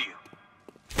happened to you?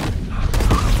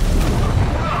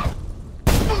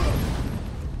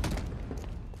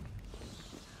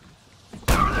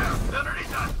 Over there!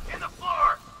 Underneath us! In the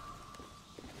floor!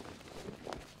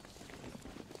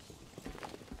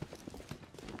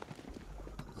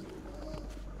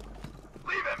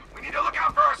 Leave him! We need to look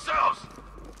out for ourselves!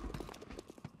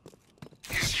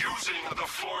 He's using the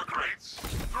floor grates.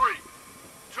 3,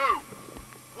 2,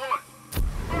 1.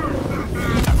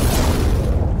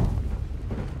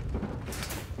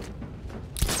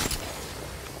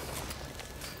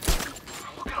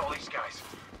 Look at all these guys.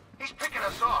 He's picking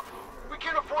us off. We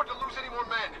can't afford to lose any more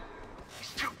men.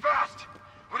 He's too fast.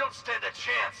 We don't stand a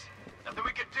chance. Nothing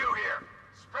we can do here.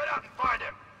 Spread out and find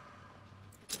him.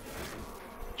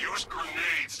 Use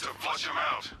grenades to flush him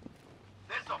out.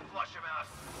 This'll flush him out.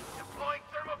 Deploying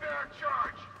thermobaric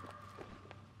charge.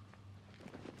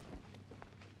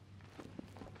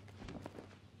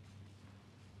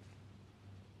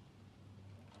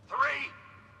 Three,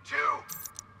 2,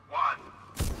 1.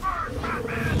 Burn,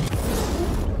 Batman!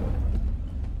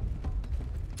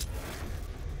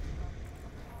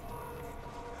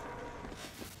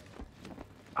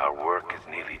 Our work is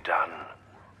nearly done.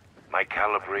 My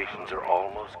calibrations are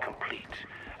almost complete,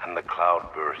 and the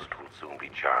cloudburst will soon be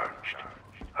charged.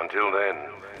 Until then,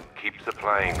 keep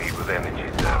supplying me with energy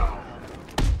cells.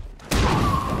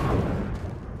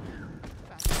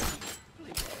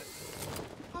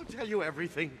 I'll tell you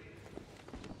everything.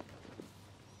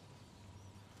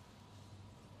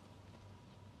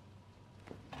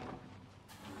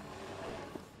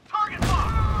 Target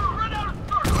locked! Run out of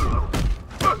circle!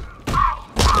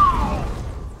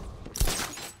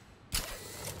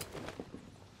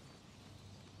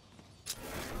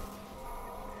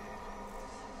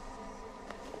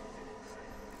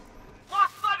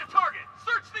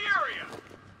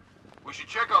 We should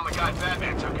check on the guy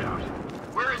Batman took out.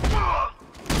 Where is he?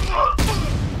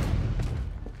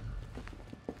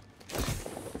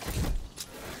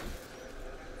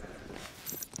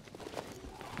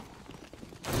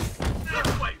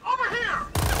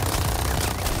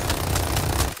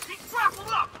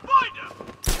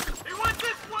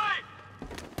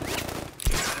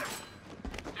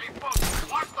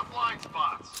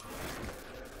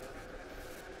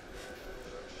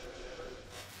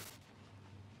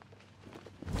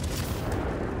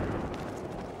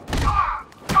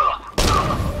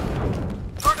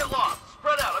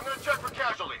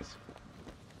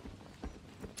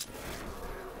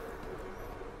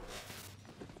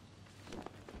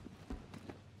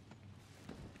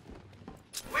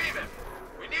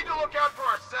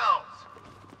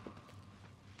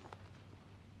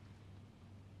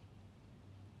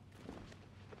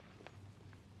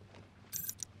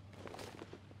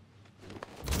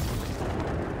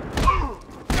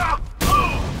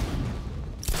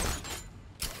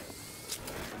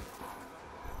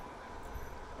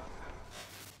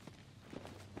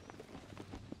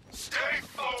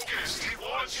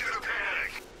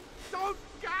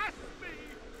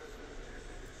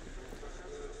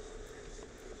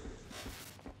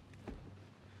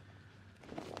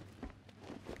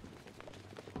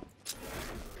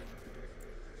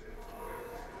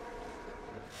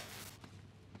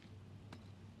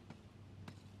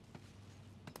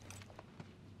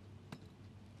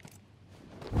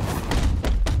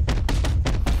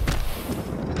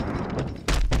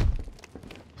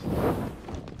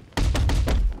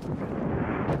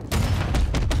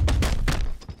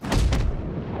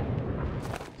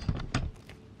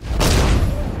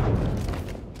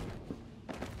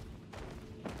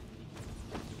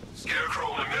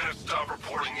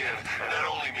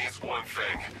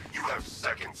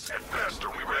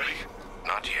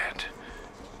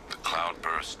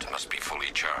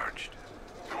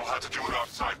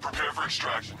 for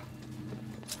extraction.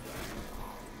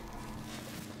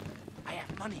 I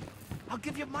have money. I'll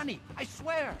give you money. I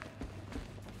swear.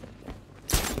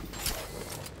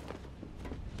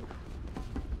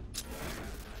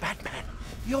 Batman,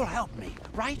 you'll help me,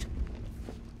 right?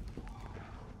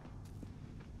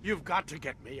 You've got to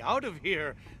get me out of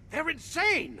here. They're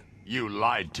insane. You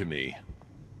lied to me.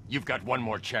 You've got one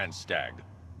more chance, Stag.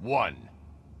 One.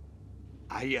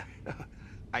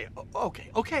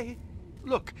 Okay.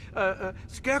 Look,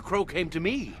 Scarecrow came to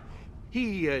me.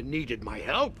 He needed my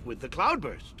help with the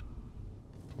cloudburst.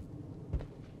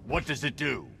 What does it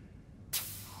do?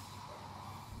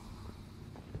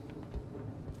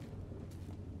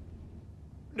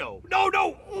 No!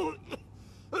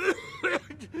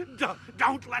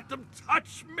 Don't let them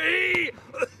touch me!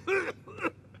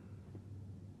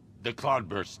 The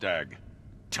cloudburst, Stag.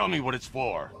 Tell me what it's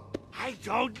for. I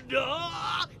don't know!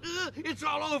 It's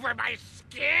all over my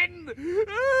skin!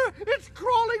 It's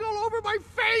crawling all over my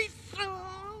face!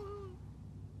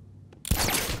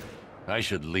 I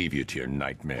should leave you to your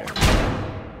nightmare.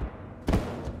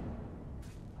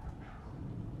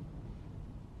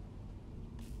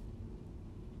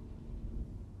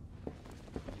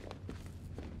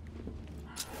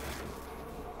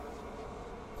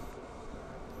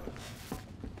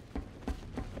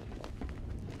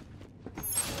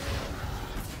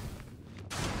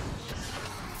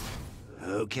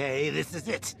 Okay, this is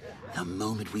it. The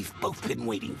moment we've both been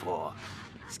waiting for.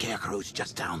 Scarecrow's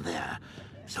just down there.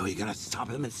 So are you gonna stop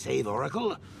him and save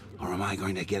Oracle? Or am I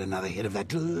going to get another hit of that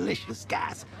delicious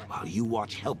gas while you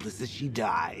watch helpless as she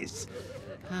dies?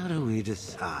 How do we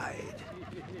decide?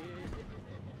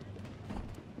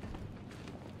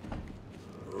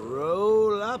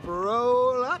 Roll up,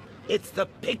 roll up. It's the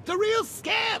Pick the Real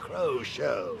Scarecrow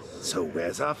show. So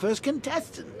where's our first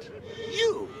contestant?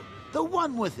 You, the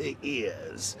one with the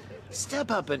ears.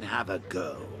 Step up and have a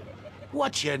go.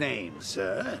 What's your name,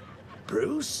 sir?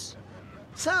 Bruce?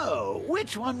 So,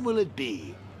 which one will it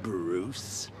be,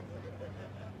 Bruce?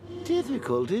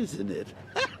 Difficult, isn't it?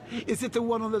 Is it the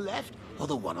one on the left or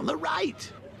the one on the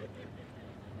right?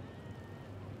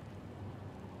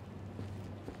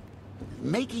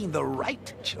 Making the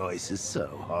right choice is so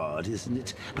hard, isn't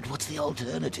it? But what's the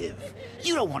alternative?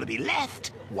 You don't want to be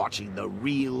left watching the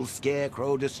real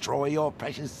Scarecrow destroy your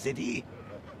precious city.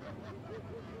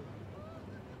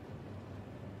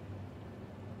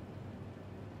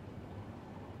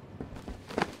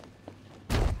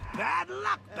 Bad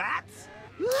luck, Bats!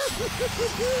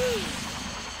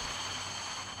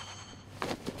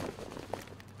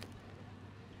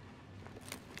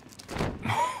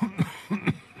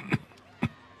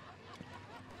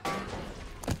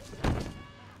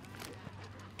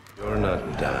 You're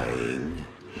not dying.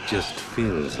 It just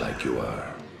feels like you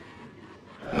are.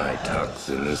 My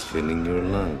toxin is filling your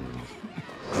lungs,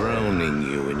 drowning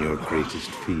you in your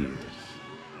greatest fears.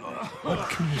 What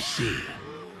can you see?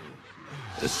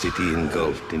 A city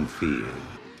engulfed in fear.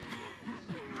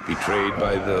 Betrayed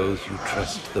by those you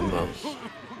trust the most.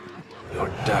 Your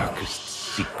darkest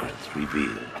secrets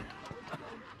revealed.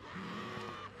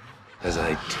 As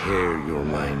I tear your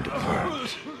mind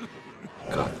apart,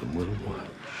 Gotham will watch.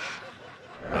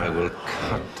 I will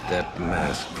cut that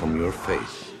mask from your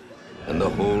face, and the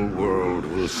whole world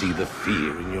will see the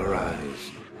fear in your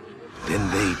eyes. Then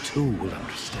they too will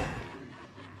understand.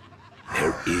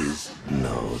 There is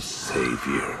no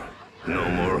savior, no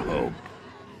more hope,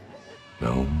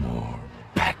 no more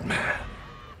Batman.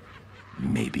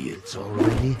 Maybe it's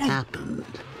already happened.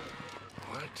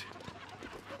 What?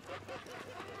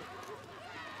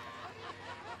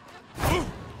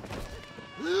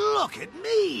 Look at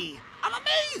me! I'm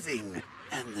amazing!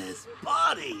 And this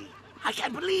body! I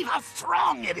can't believe how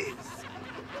strong it is!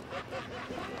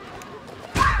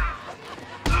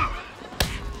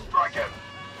 Strike him!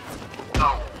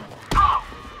 No! Stop!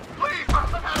 Please,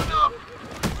 I've had enough!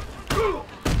 You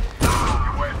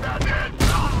win, Batman!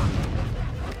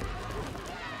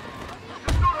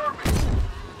 Just don't hurt me!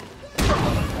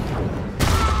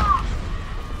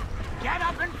 Get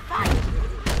up and fight!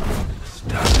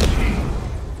 Astonishing.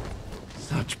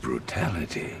 Such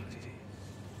brutality.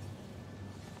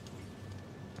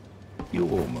 You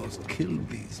almost killed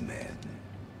these men.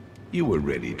 You were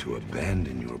ready to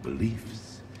abandon your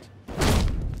beliefs.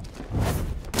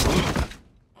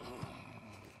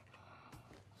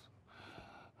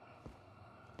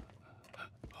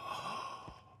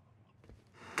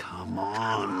 Come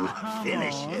on,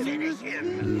 finish him. Finish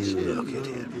him. Look at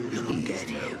him. Look at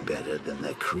him. Better than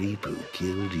the creep who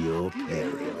killed your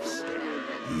parents.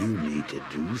 You need to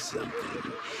do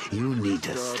something. You need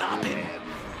to stop him.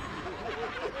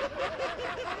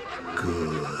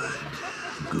 Good.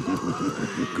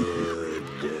 Good.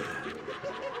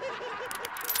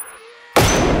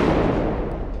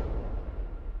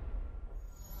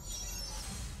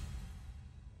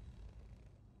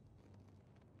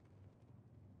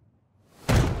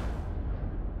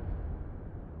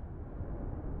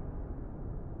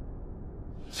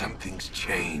 Something's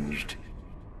changed.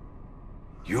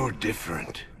 You're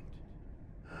different.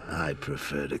 I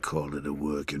prefer to call it a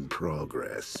work in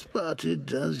progress, but it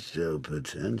does show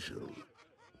potential.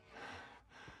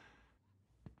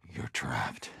 You're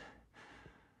trapped.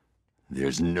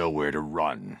 There's nowhere to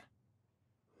run.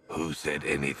 Who said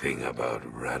anything about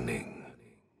running?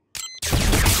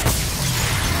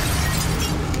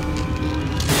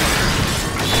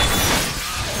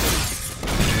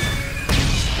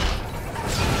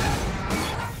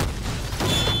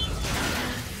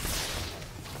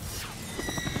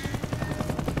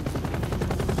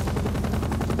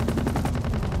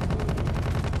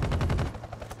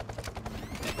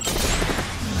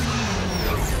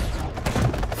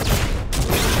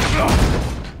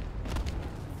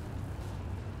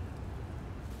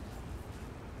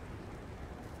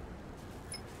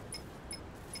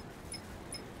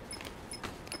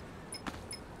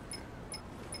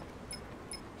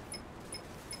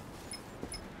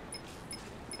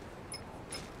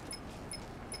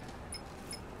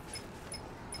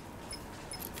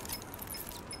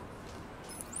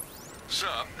 Sir,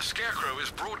 Scarecrow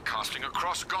is broadcasting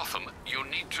across Gotham. You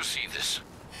need to see this.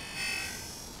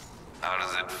 How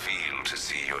does it feel to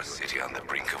see your city on the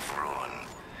brink of ruin?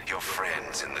 Your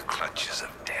friends in the clutches of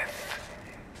death?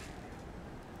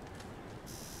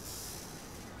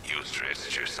 You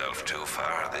stretched yourself too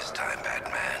far this time,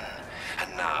 Batman.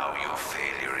 And now your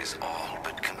failure is all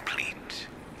but complete.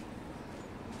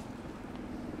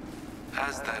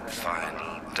 As that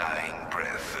final dying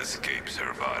breath escapes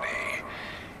her body,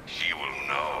 she will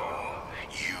know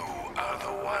you are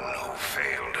the one who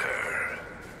failed her.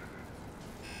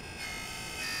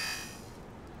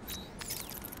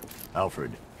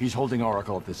 Alfred, he's holding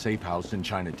Oracle at the safe house in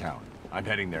Chinatown. I'm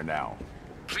heading there now.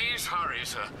 Please hurry,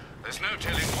 sir. There's no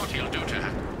telling what he'll do to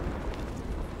her.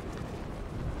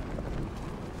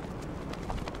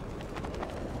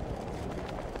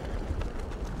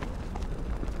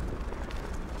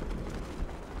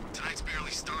 Tonight's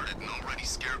barely started, and already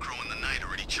Scarecrow and the Knight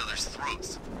are at each other's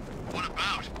throats. What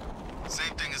about?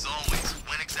 Same thing as always.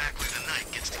 When exactly the Knight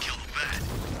gets to kill the Bat?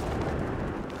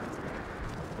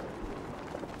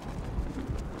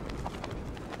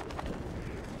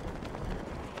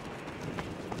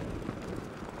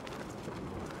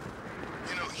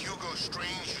 You know, Hugo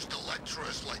Strange used to lecture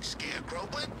us like Scarecrow,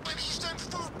 but he sent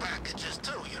food packages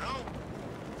too, you know?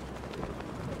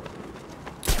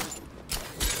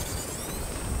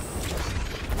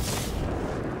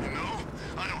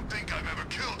 I don't think I've ever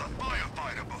killed a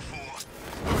firefighter before.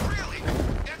 But really,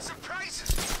 that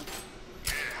surprises me.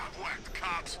 Yeah, I've whacked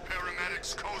cops,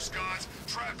 paramedics, coast guards,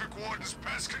 traffic wardens,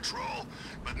 pest control,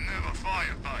 but never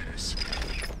firefighters.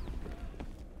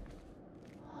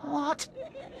 What?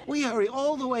 We hurry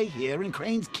all the way here and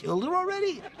Crane's killed her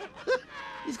already?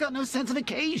 He's got no sense of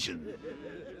occasion.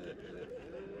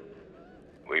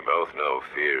 We both know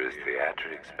fear is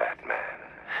theatrics, Batman.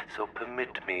 So permit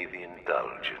me the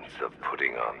indulgence of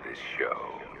putting on this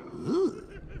show. Ooh.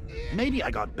 Maybe I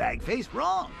got Bagface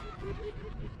wrong.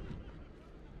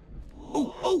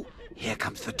 Oh, here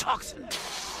comes the toxin.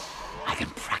 I can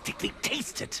practically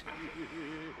taste it.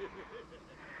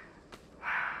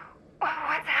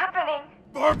 What's happening?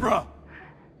 Barbara!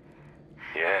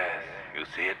 Yes, you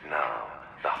see it now.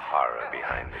 The horror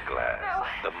behind the glass.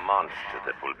 No. The monster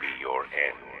that will be your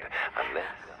end.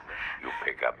 Unless you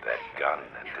pick up that gun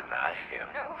and deny him.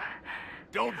 No.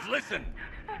 Don't listen!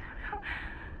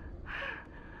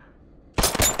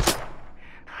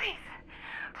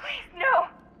 Please, no!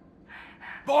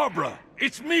 Barbara,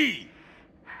 it's me!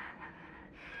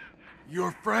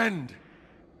 Your friend.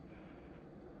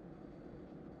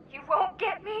 You won't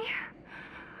get me.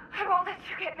 I won't let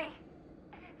you get me.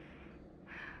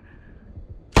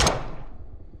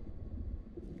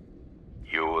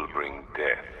 You will bring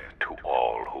death to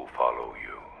all who follow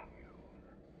you.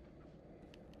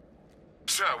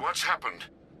 Sir, what's happened?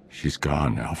 She's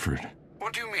gone, Alfred.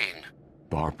 What do you mean?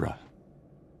 Barbara.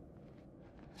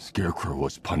 Scarecrow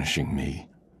was punishing me.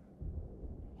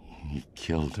 He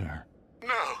killed her.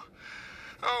 No.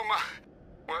 Oh, my...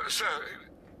 Well, sir,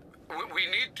 we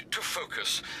need to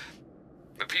focus.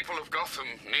 The people of Gotham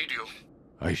need you.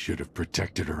 I should have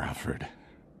protected her, Alfred.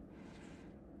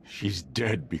 She's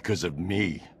dead because of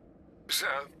me.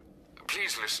 Sir,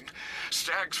 please listen.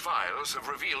 Stagg's files have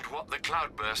revealed what the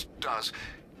cloudburst does.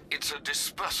 It's a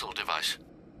dispersal device.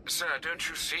 Sir, don't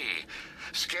you see?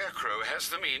 Scarecrow has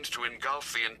the means to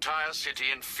engulf the entire city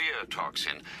in fear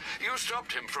toxin. You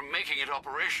stopped him from making it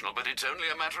operational, but it's only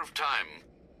a matter of time.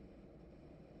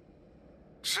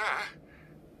 Sir,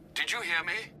 did you hear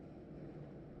me?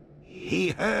 He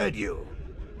heard you.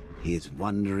 He's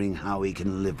wondering how he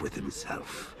can live with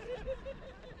himself.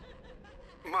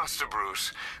 Master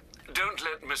Bruce, don't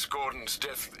let Miss Gordon's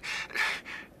death...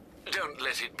 Don't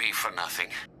let it be for nothing.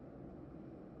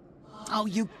 Oh,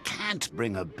 you can't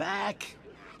bring her back.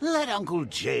 Let Uncle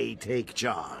Jay take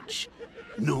charge.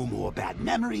 No more bad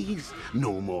memories,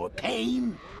 no more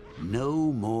pain, no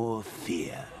more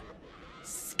fear.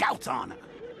 Scout on her.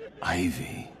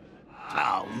 Ivy.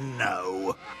 Oh,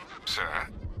 no. Sir?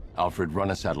 Alfred,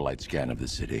 run a satellite scan of the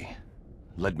city.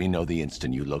 Let me know the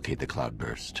instant you locate the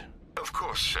cloudburst. Of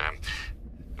course, sir.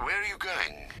 Where are you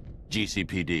going?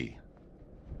 GCPD.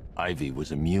 Ivy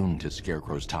was immune to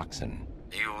Scarecrow's toxin.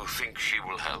 You think she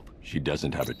will help? She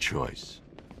doesn't have a choice.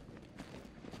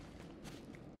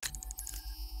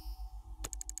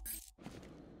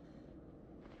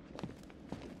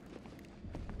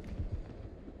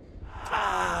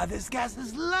 Ah, this gas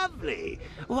is lovely.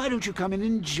 Why don't you come in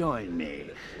and join me?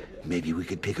 Maybe we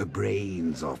could pick her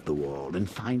brains off the wall and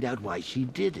find out why she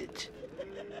did it.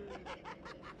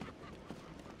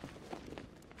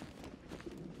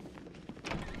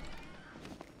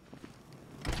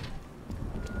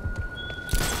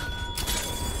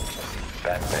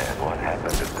 Batman, what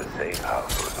happened at the safe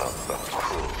house was not some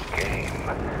cruel game.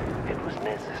 It was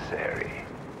necessary.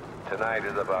 Tonight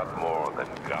is about more than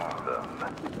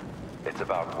Gotham. It's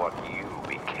about what you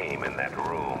became in that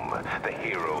room. The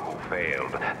hero who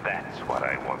failed. That's what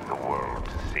I want the world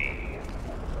to see.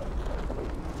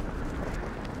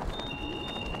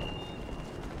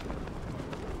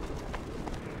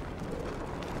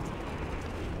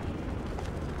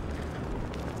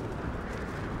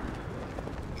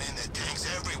 Man, there are tanks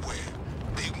everywhere.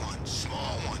 Big ones,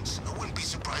 small ones. I wouldn't be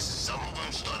surprised if some of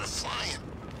them started flying.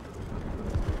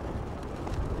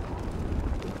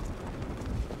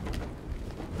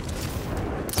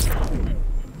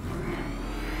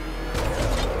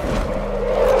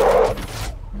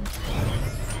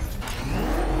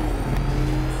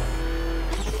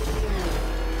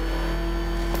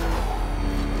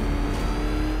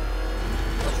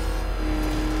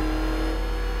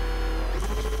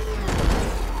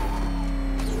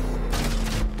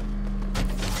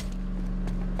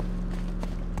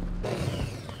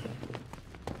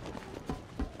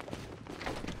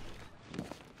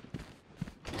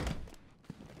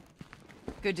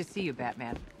 Good to see you,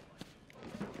 Batman.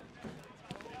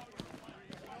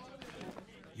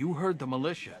 You heard the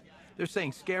militia. They're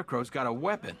saying Scarecrow's got a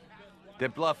weapon. They're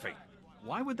bluffing.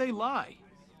 Why would they lie?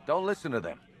 Don't listen to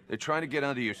them. They're trying to get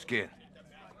under your skin.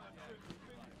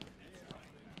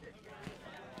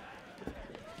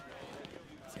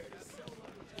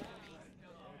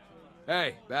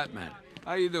 Hey, Batman.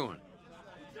 How you doing?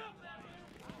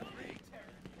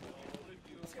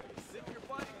 Think you're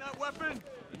fighting that weapon?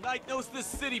 Knight knows this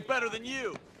city better than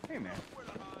you. Hey, man.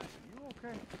 You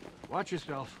okay? Watch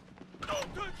yourself.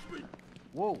 Don't touch me!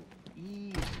 Whoa,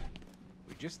 easy.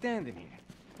 We're just standing here.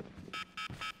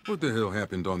 What the hell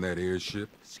happened on that airship?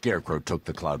 Scarecrow took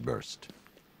the cloudburst.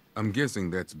 I'm guessing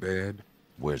that's bad.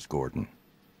 Where's Gordon?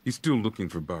 He's still looking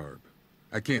for Barb.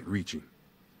 I can't reach him.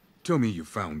 Tell me you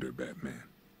found her, Batman.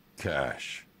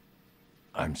 Cash.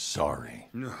 I'm sorry.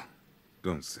 No,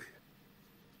 don't say it.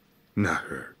 Not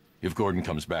her. If Gordon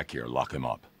comes back here, lock him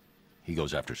up. He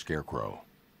goes after Scarecrow.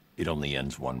 It only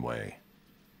ends one way.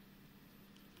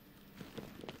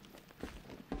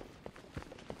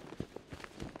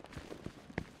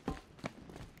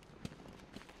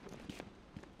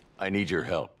 I need your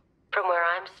help. From where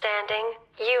I'm standing,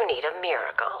 you need a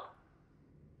miracle.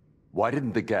 Why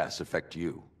didn't the gas affect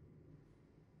you?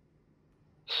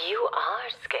 You are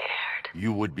scared.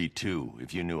 You would be too,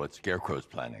 if you knew what Scarecrow's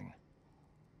planning.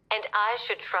 And I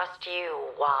should trust you.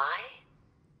 Why?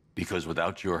 Because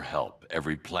without your help,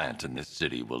 every plant in this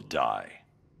city will die.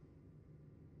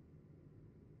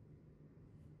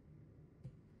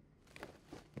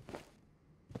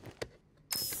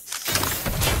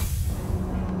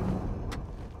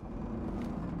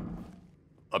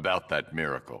 About that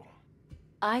miracle.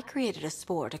 I created a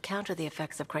spore to counter the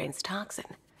effects of Crane's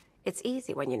toxin. It's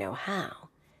easy when you know how,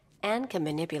 and can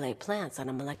manipulate plants on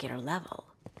a molecular level.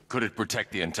 Could it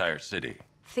protect the entire city?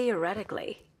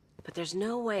 Theoretically, but there's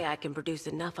no way I can produce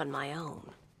enough on my own.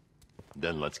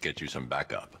 Then let's get you some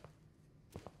backup.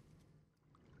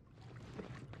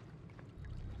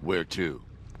 Where to?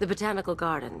 The Botanical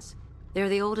Gardens. They're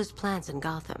the oldest plants in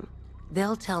Gotham.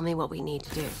 They'll tell me what we need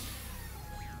to do.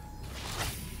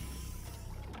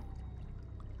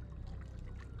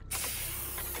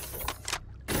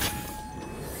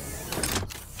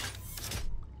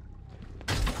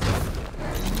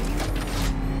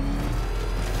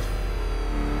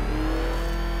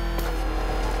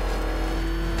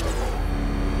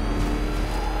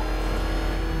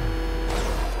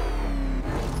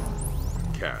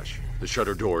 The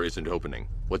shutter door isn't opening.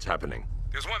 What's happening?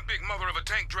 There's one big mother of a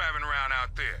tank driving around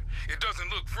out there. It doesn't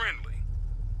look friendly.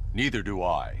 Neither do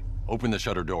I. Open the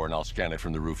shutter door and I'll scan it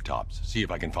from the rooftops. See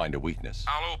if I can find a weakness.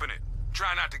 I'll open it.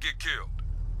 Try not to get killed.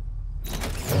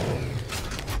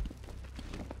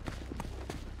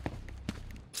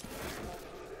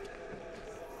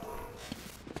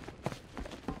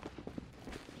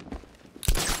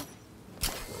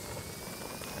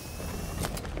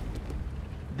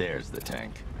 There's the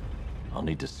tank. I'll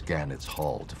need to scan its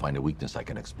hull to find a weakness I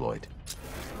can exploit.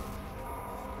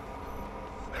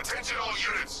 Attention all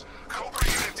units. Cobra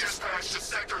unit dispatched to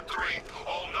Sector 3.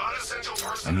 All non-essential I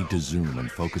personnel. need to zoom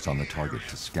and focus on the target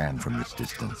to scan from this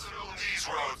distance. These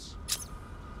roads.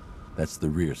 That's the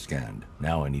rear scanned.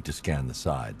 Now I need to scan the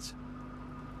sides.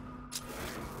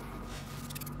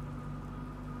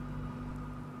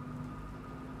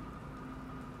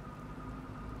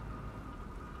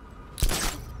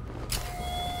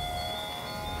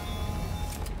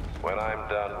 When I'm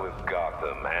done with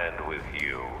Gotham and with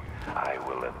you, I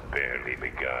will have barely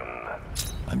begun.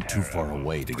 I'm too far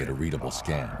away to get a readable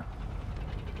scan.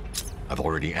 I've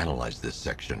already analyzed this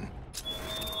section.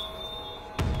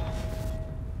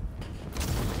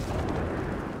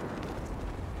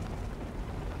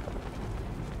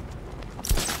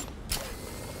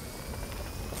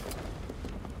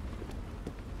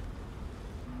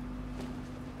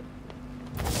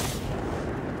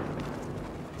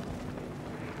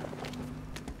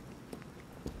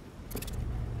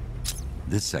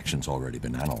 This section's already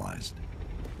been analyzed.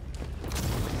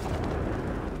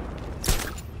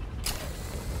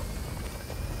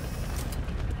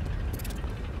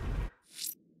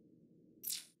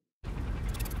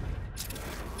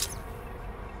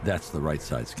 That's the right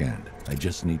side scanned. I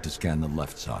just need to scan the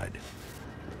left side.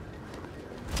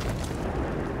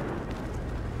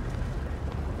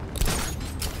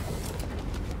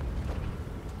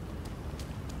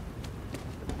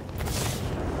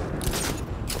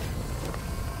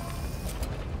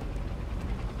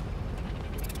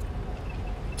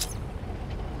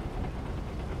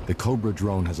 The Cobra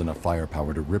drone has enough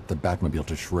firepower to rip the Batmobile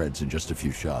to shreds in just a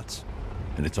few shots,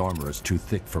 and its armor is too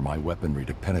thick for my weaponry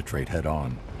to penetrate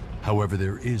head-on. However,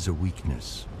 there is a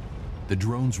weakness. The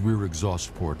drone's rear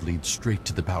exhaust port leads straight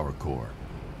to the power core.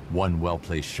 One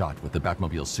well-placed shot with the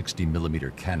Batmobile's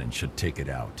 60mm cannon should take it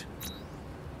out.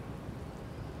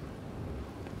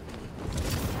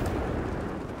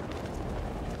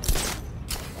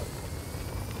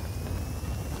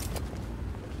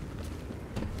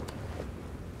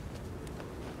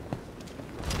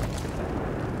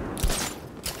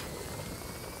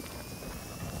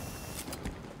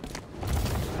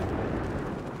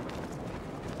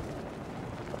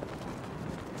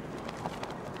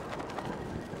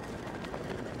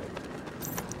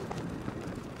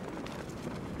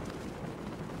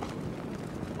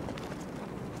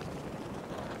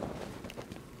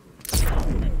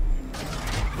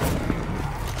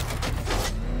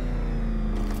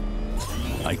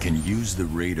 I can use the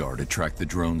radar to track the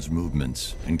drone's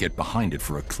movements and get behind it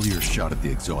for a clear shot at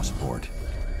the exhaust port.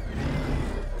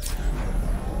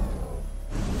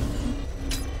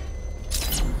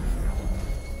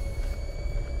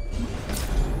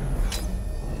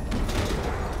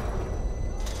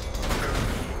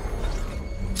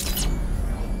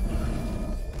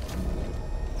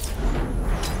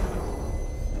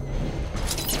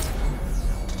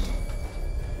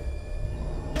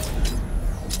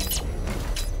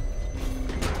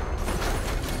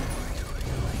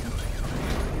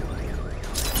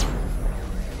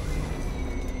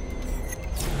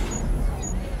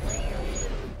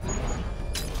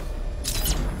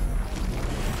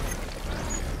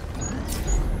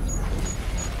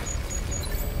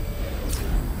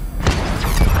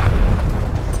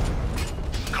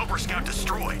 Scout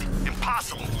destroyed.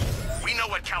 Impossible. We know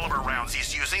what caliber rounds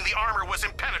he's using. The armor was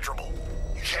impenetrable.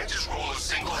 You can't just roll a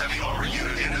single heavy armor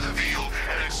unit into the field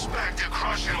and expect to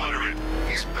crush him under it.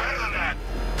 He's better than that.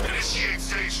 Initiate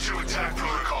Stage 2 attack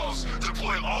protocols.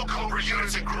 Deploy all Cobra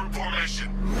units in group formation.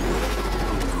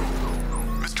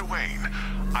 Mr. Wayne,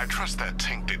 I trust that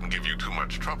tank didn't give you too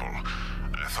much trouble.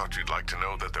 I thought you'd like to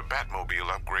know that the Batmobile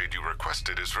upgrade you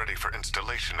requested is ready for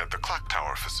installation at the Clock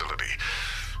Tower facility.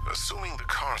 Assuming the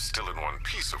car's still in one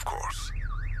piece, of course.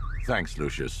 Thanks,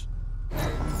 Lucius.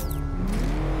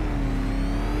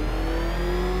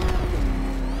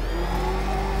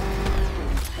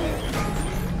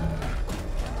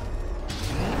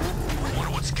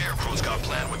 Wonder what Scarecrow's got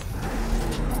planned with...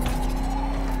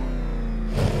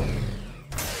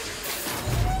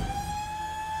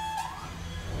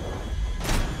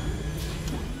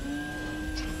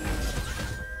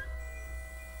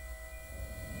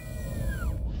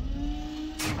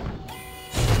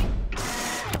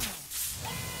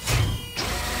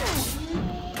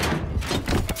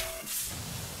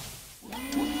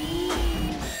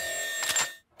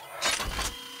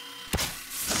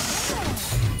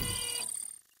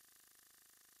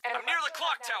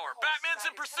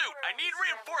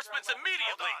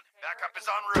 immediately. Backup is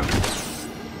en route.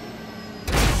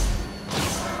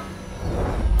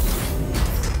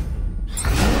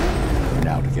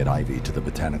 Now to get Ivy to the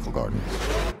botanical gardens.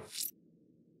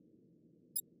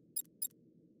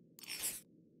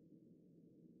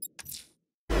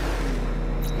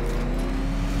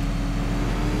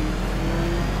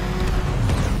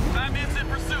 Batman's in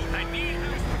pursuit. I need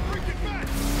freaking back.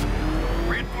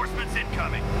 Reinforcements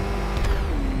incoming.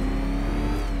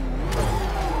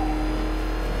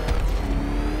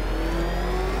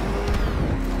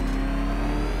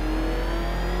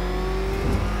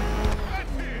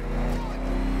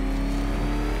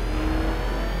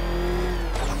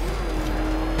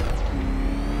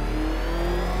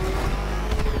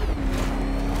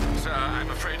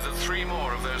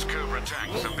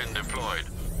 Tanks have been deployed.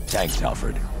 Thanks,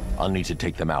 Alfred. I'll need to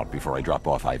take them out before I drop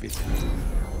off Ivy.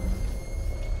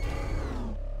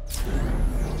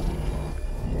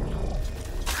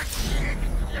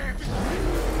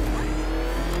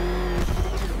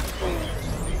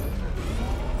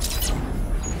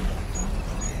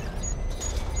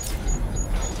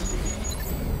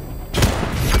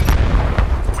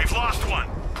 We've lost one.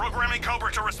 Programming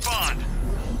Cobra to respond.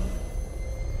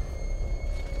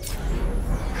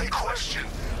 Hey, question.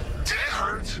 Did it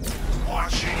hurt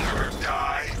watching her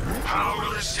die?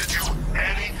 Powerless to do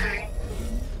anything?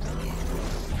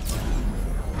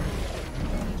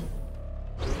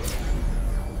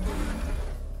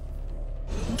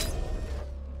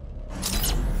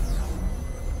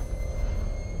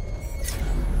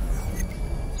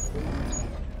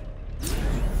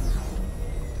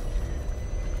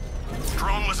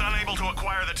 Drone was unable to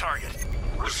acquire the target.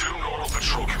 Resume normal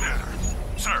patrol, Commander.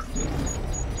 Sir.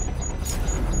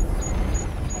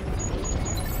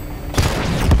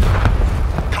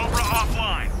 Cobra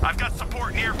offline. I've got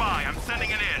support nearby. I'm sending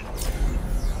it in.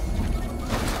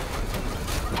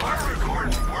 Barbara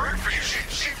Gordon worked for you.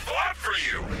 She fought for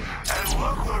you. And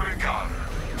look what we got her.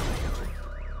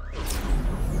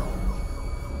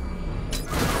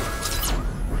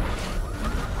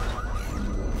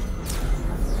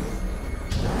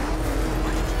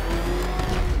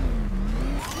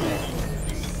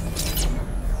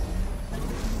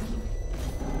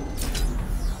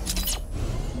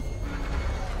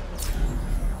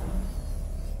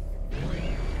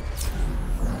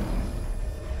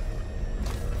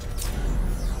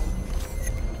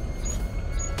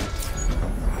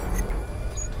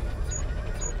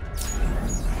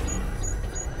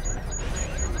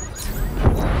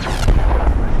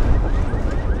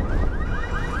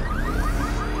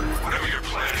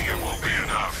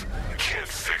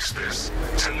 This.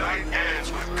 Tonight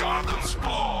ends with Gotham's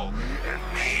ball and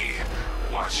me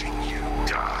watching you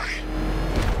die.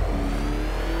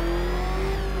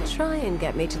 Try and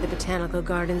get me to the botanical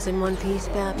gardens in one piece,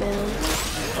 Batman.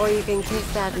 Or you can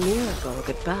kiss that miracle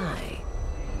goodbye.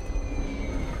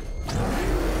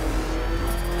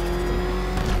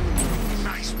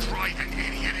 Nice driving,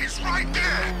 idiot. He's right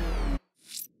there.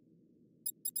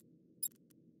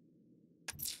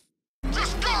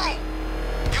 Just go!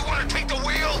 You want to take the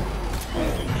wheel?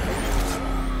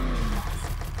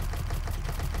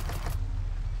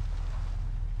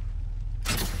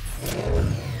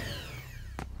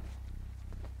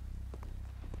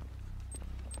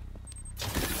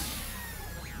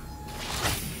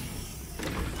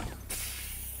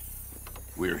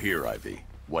 We're here, Ivy.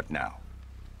 What now?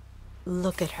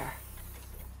 Look at her.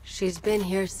 She's been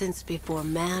here since before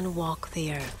man walked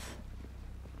the earth.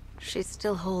 She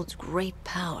still holds great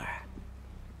power.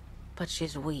 But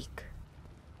she's weak.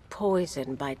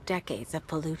 Poisoned by decades of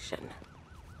pollution.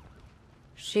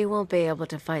 She won't be able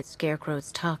to fight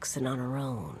Scarecrow's toxin on her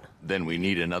own. Then we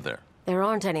need another. There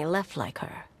aren't any left like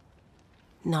her.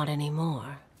 Not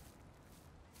anymore.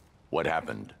 What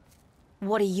happened?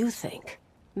 What do you think?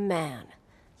 Man.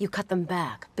 You cut them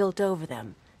back, built over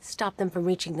them, stopped them from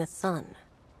reaching the sun.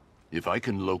 If I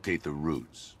can locate the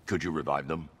roots, could you revive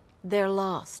them? They're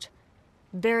lost.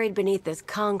 Buried beneath this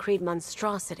concrete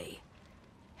monstrosity.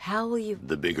 How will you...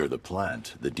 The bigger the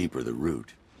plant, the deeper the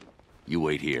root. You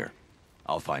wait here.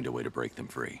 I'll find a way to break them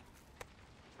free.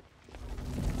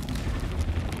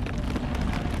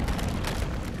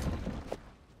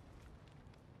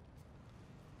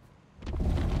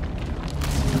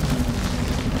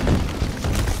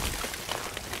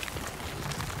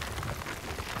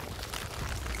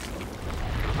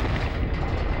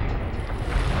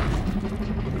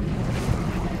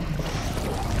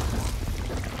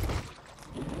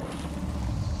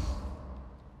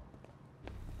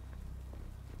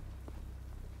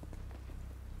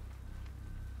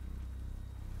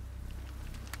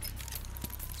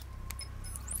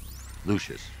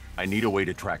 Lucius, I need a way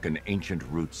to track an ancient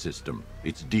root system.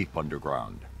 It's deep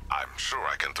underground. I'm sure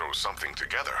I can throw something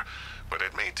together, but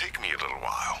it may take me a little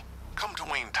while. Come to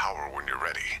Wayne Tower when you're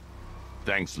ready.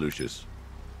 Thanks, Lucius.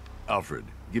 Alfred,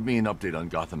 give me an update on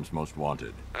Gotham's Most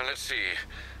Wanted. Let's see.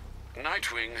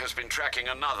 Nightwing has been tracking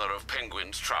another of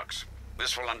Penguin's trucks.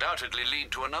 This will undoubtedly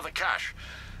lead to another cache,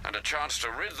 and a chance to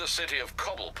rid the city of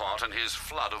Cobblepot and his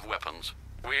flood of weapons.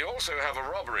 We also have a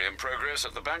robbery in progress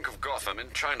at the Bank of Gotham in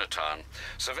Chinatown.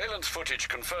 Surveillance footage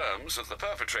confirms that the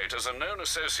perpetrators are known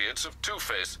associates of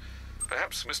Two-Face.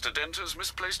 Perhaps Mr. Dent has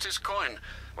misplaced his coin.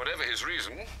 Whatever his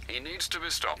reason, he needs to be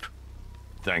stopped.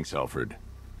 Thanks, Alfred.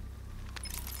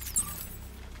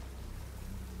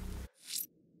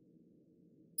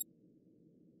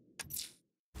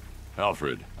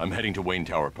 Alfred, I'm heading to Wayne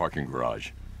Tower parking garage.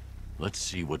 Let's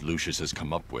see what Lucius has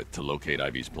come up with to locate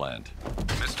Ivy's plant.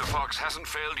 Mr. Fox hasn't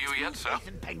failed you yet, sir.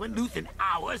 Listen, Penguin, loose in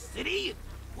our city.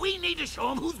 We need to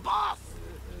show him who's boss.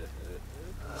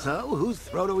 So, whose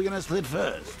throat are we gonna slit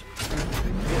first?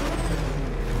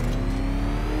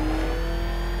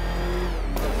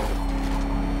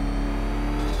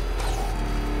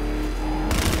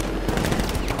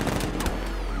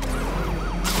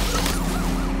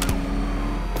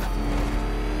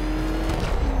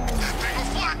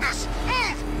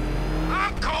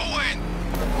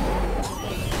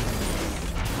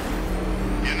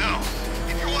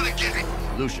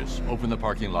 Lucius, open the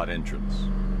parking lot entrance.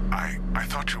 I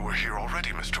thought you were here already,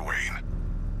 Mr. Wayne.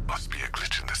 Must be a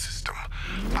glitch in the system.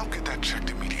 I'll get that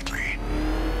checked immediately.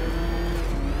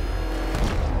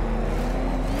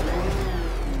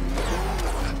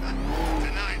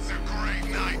 Tonight's a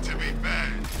great night to be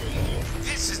bad.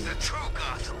 This is the true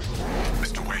Gotham.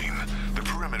 Mr. Wayne, the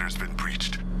perimeter's been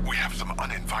breached. We have some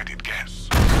uninvited guests.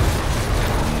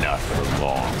 Not for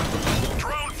long.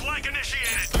 Drone flank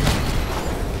initiated.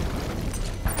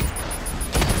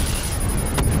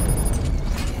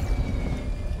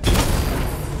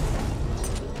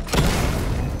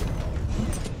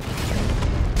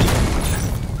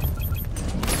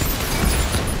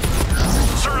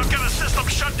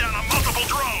 Shutdown on multiple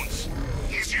drones!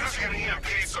 He's using an EMP,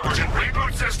 Sergeant.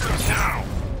 Reboot systems now!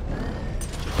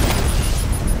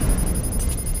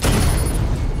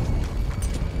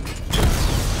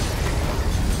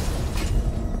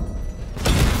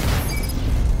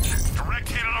 Direct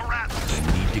hit on a rat! I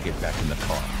need to get back in the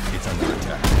car. It's under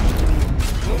attack.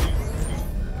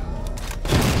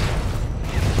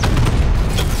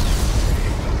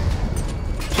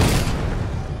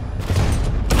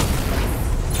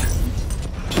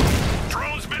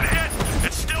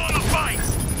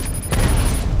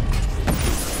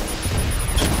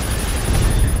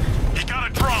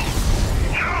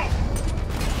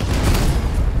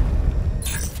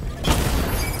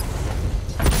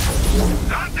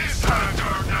 Not this time,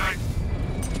 Dark Knight!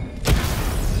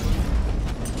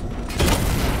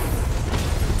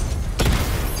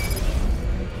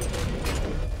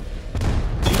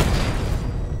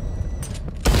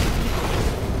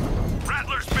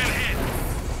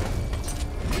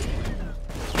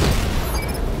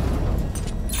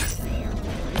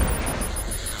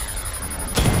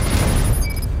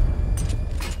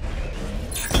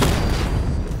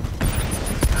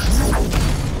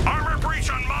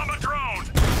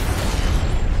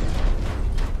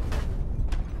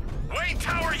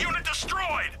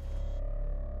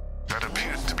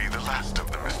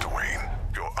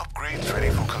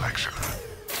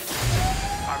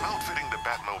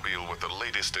 Batmobile with the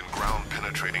latest in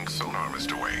ground-penetrating sonar,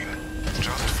 Mr. Wayne.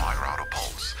 Just fire out a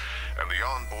pulse, and the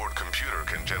onboard computer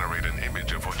can generate an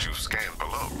image of what you've scanned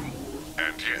below.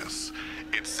 And yes,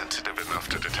 it's sensitive enough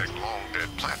to detect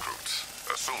long-dead plant roots,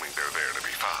 assuming they're there to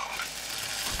be found.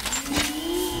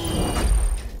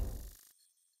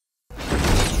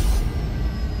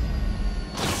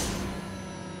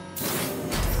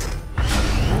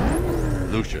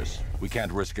 Lucius, we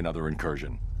can't risk another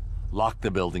incursion. Lock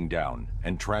the building down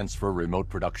and transfer remote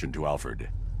production to Alfred.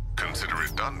 Consider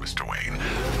it done, Mr. Wayne.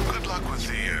 Good luck with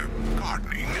the,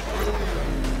 gardening.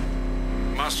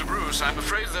 Master Bruce, I'm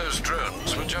afraid those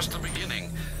drones were just the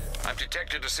beginning. I've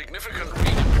detected a significant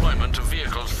redeployment of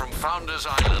vehicles from Founders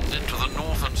Island into the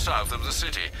north and south of the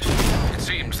city. It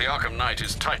seems the Arkham Knight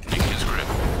is tightening his grip.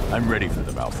 I'm ready for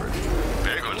them, Alfred.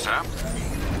 Very good, sir.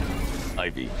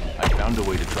 Ivy, I found a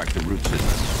way to track the root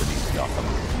systems beneath Gotham.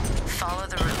 Follow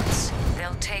the routes.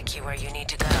 They'll take you where you need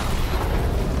to go.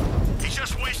 He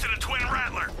just wasted a twin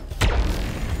rattler.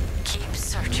 Keep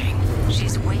searching.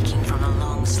 She's waking from a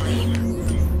long sleep.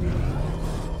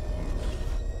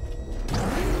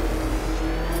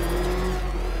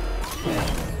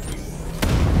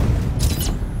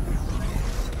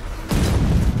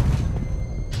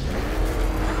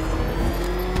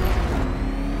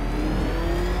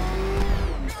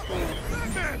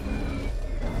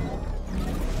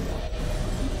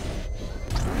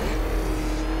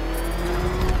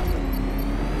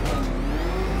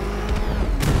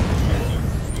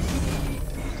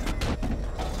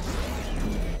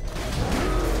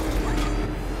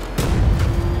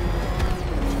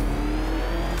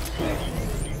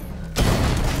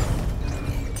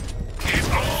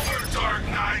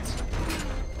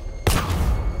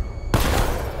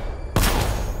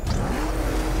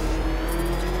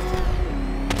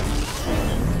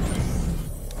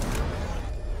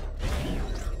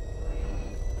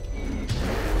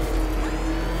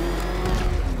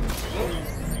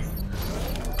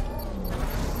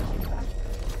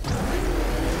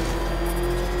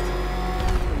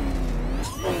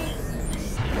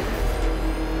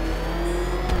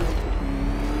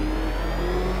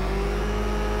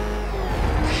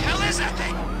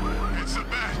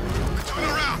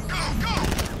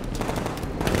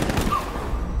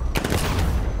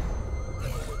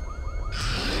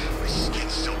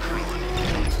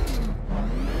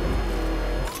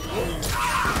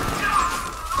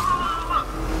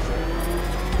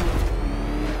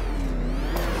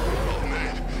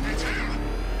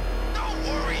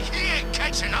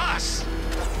 catching us!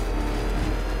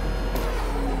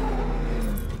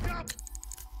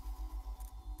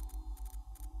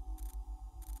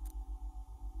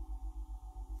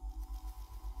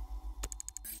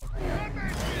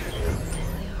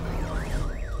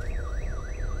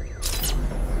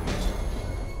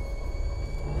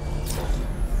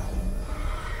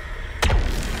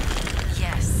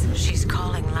 Yes, she's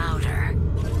calling louder.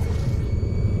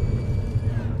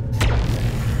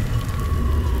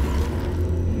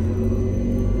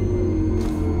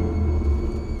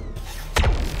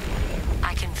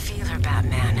 I can feel her,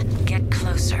 Batman. Get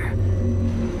closer.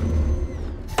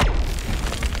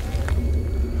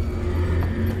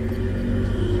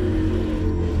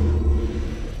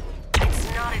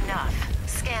 It's not enough.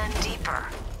 Scan deeper.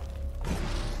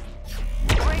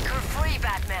 Break her free,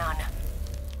 Batman.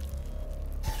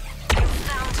 You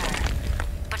found her,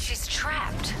 but she's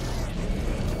trapped.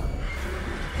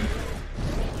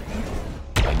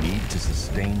 I need to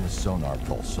sustain the sonar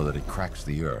pulse so that it cracks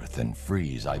the earth and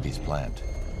frees Ivy's plant.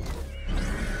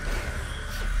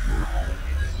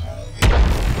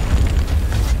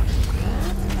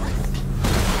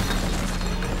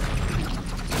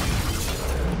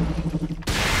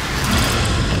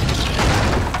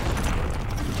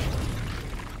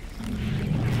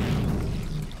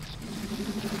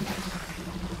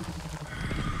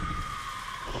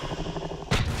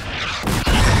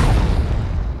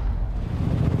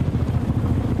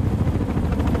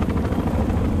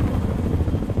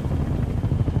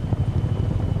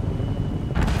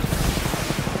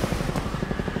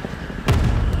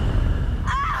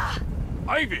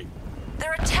 Ivy!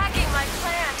 They're attacking my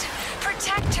plant.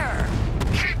 Protect her.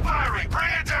 Keep firing! Bring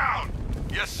it down!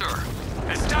 Yes, sir.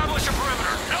 Establish a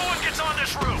perimeter. No one gets on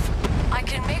this roof. I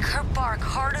can make her bark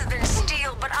harder than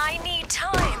steel, but I need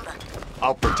time.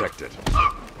 I'll protect it.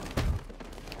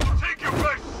 Take your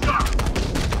best shot!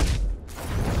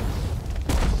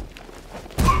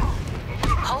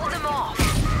 Hold them off.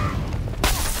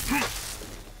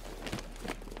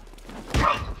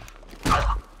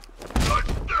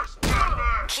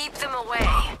 Keep them away.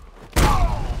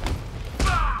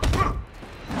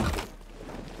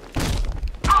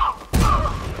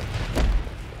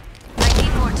 I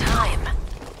need more time.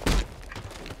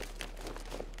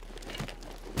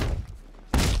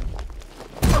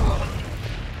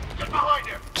 Get behind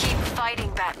him! Keep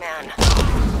fighting, Batman.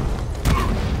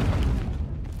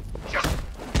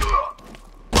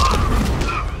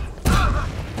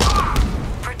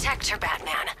 Protect her,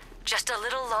 Batman. Just a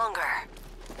little longer.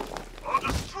 I'll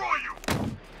destroy you!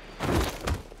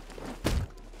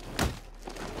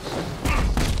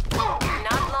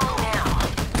 Not long now.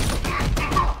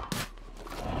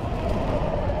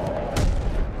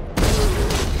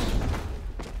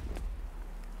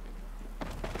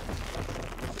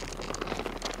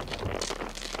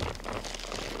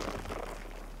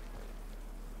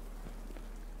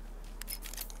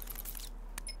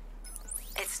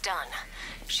 It's done.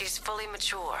 She's fully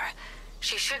mature.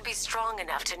 She should be strong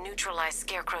enough to neutralize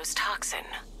Scarecrow's toxin.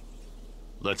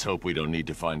 Let's hope we don't need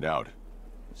to find out.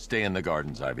 Stay in the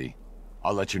gardens, Ivy.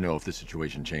 I'll let you know if the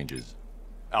situation changes.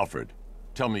 Alfred,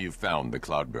 tell me you found the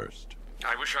cloudburst.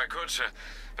 I wish I could, sir,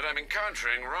 but I'm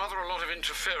encountering rather a lot of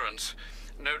interference.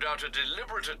 No doubt a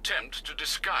deliberate attempt to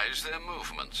disguise their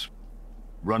movements.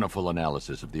 Run a full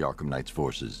analysis of the Arkham Knight's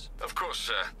forces. Of course,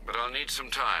 sir, but I'll need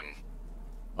some time.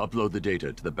 Upload the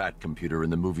data to the Bat computer in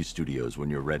the movie studios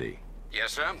when you're ready.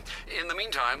 Yes, sir. In the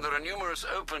meantime, there are numerous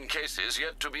open cases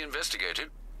yet to be investigated.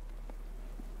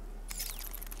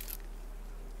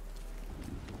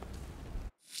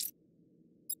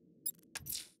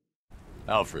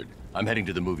 Alfred, I'm heading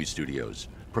to the movie studios.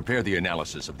 Prepare the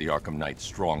analysis of the Arkham Knight's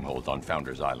stronghold on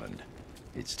Founders Island.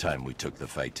 It's time we took the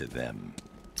fight to them.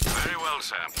 Very well,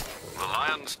 sir. The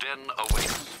Lion's Den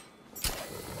awaits.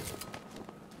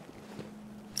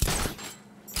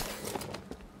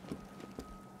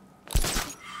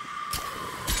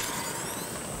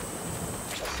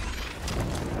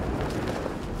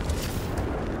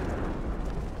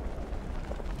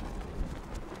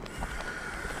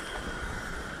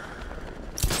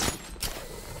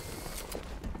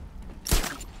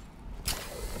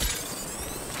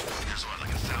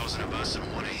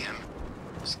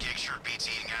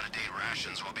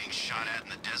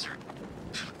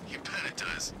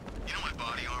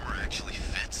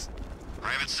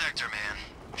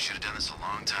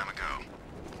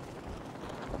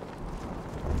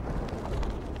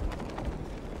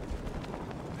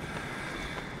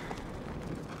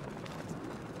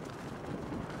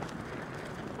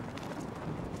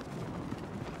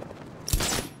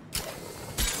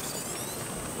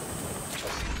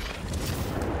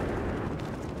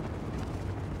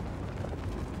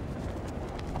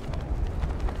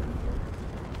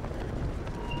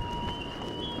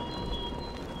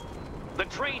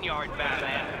 train yard,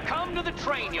 Batman. Come to the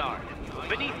train yard.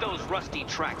 Beneath those rusty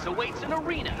tracks awaits an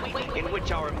arena in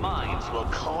which our minds will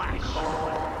clash.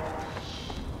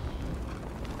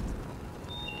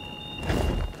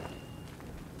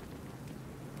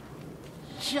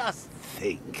 Just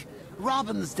think.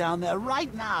 Robin's down there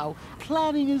right now,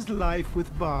 planning his life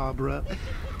with Barbara.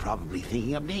 Probably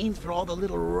thinking of names for all the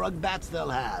little rug bats they'll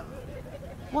have.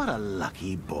 What a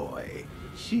lucky boy.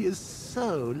 She is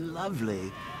so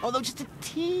lovely. Although just a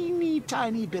teeny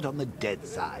tiny bit on the dead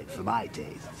side for my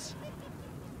tastes.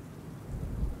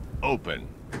 Open.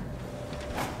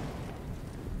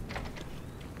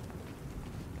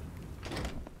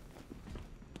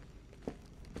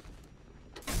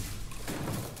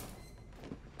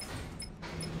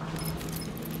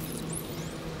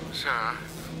 Sir,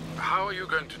 how are you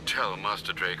going to tell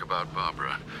Master Drake about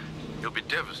Barbara? He'll be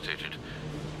devastated.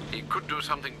 He could do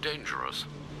something dangerous.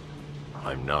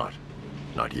 I'm not.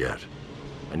 Not yet.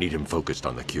 I need him focused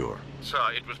on the cure. Sir,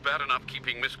 it was bad enough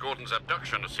keeping Miss Gordon's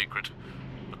abduction a secret.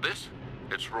 But this?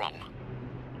 It's wrong.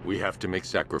 We have to make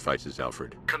sacrifices,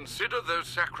 Alfred. Consider those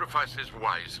sacrifices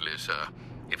wisely, sir.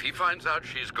 If he finds out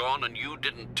she's gone and you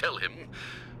didn't tell him,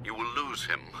 you will lose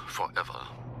him forever.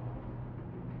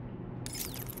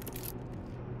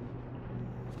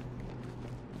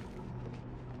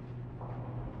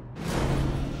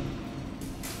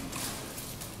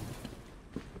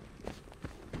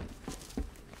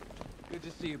 Good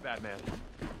to see you, Batman.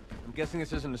 I'm guessing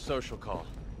this isn't a social call.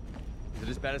 Is it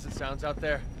as bad as it sounds out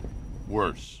there?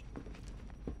 Worse.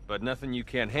 But nothing you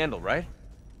can't handle, right?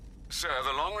 Sir,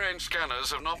 the long-range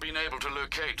scanners have not been able to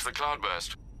locate the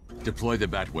cloudburst. Deploy the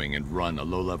Batwing and run a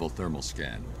low-level thermal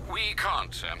scan. We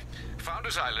can't, sir.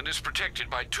 Founders Island is protected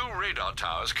by 2 radar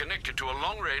towers connected to a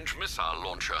long-range missile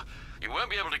launcher. You won't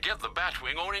be able to get the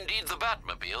Batwing, or indeed the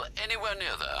Batmobile, anywhere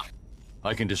near there.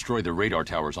 I can destroy the radar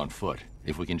towers on foot,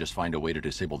 if we can just find a way to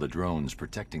disable the drones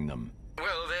protecting them.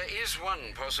 Well, there is one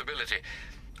possibility.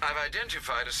 I've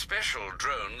identified a special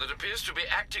drone that appears to be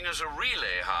acting as a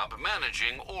relay hub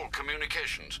managing all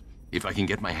communications. If I can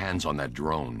get my hands on that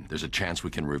drone, there's a chance we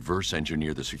can reverse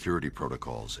engineer the security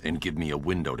protocols and give me a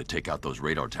window to take out those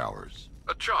radar towers.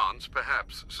 A chance,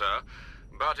 perhaps, sir.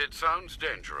 But it sounds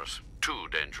dangerous. Too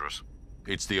dangerous.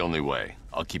 It's the only way.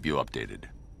 I'll keep you updated.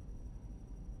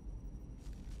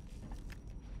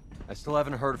 I still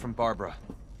haven't heard from Barbara.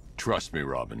 Trust me,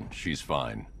 Robin. She's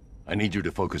fine. I need you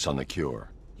to focus on the cure.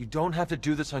 You don't have to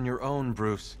do this on your own,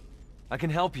 Bruce. I can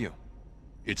help you.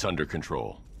 It's under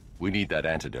control. We need that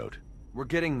antidote. We're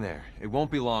getting there. It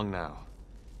won't be long now.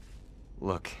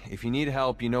 Look, if you need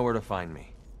help, you know where to find me.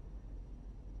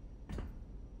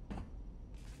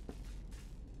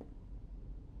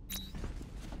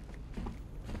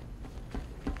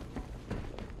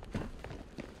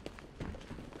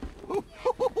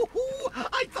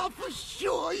 I thought for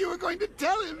sure you were going to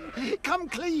tell him. Come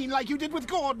clean like you did with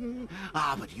Gordon.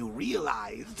 Ah, but you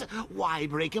realized. Why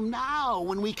break him now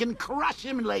when we can crush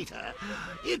him later?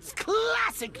 It's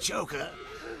classic Joker.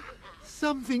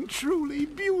 Something truly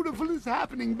beautiful is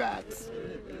happening, Bats.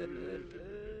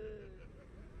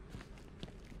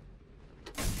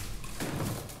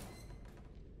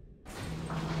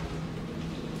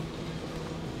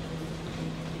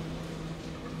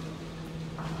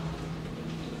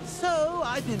 So,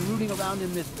 I've been rooting around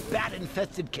in this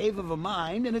bat-infested cave of a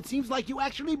mind, and it seems like you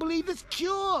actually believe this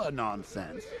cure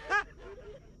nonsense.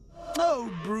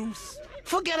 Oh, Bruce,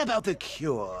 forget about the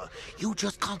cure. You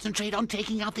just concentrate on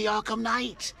taking out the Arkham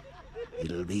Knight.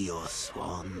 It'll be your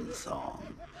swan song.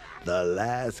 The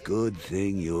last good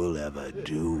thing you'll ever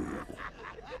do.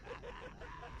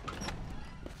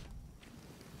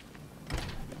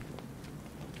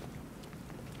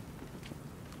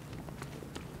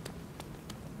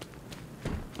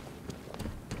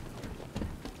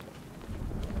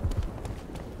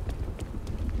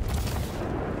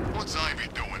 What's Ivy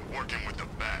doing, working with the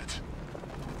bat?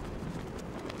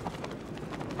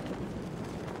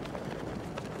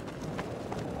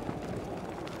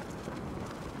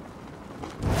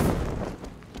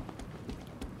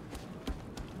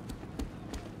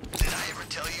 Did I ever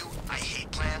tell you I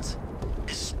hate plants?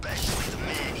 Especially the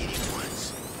man-eating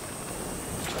ones.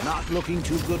 Not looking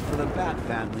too good for the Bat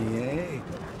family, eh?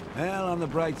 Well, on the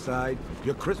bright side,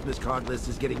 your Christmas card list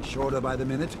is getting shorter by the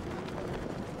minute.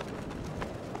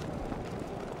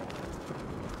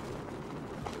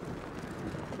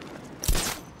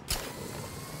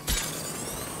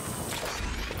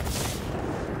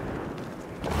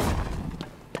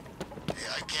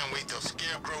 Yeah, I can't wait till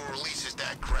Scarecrow releases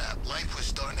that crap. Life was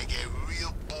starting to get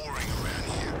real boring around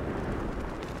here.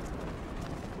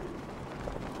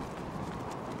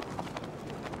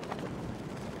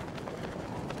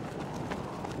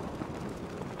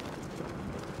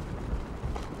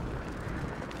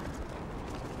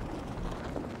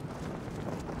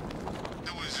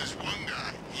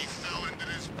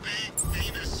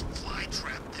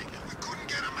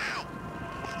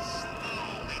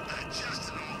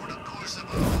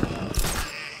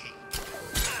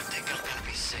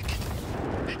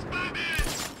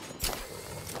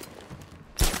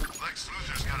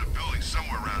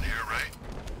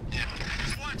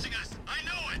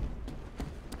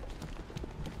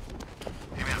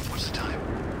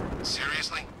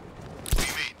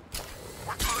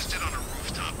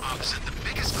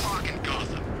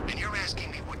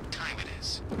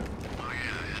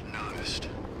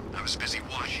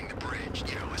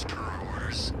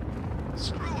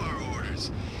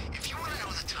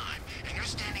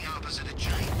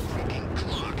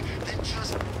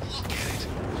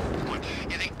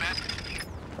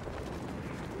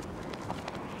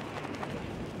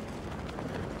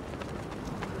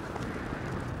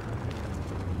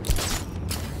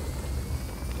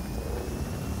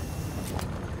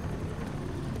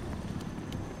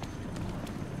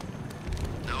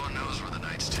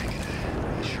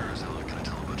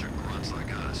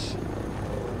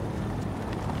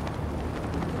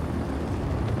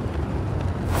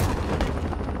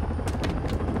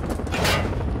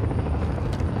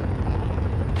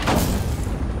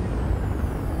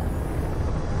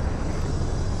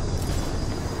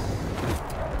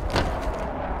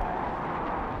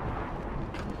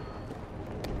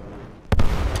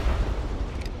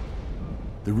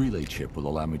 The relay chip will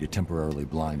allow me to temporarily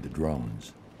blind the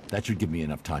drones. That should give me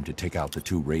enough time to take out the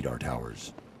 2 radar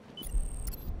towers.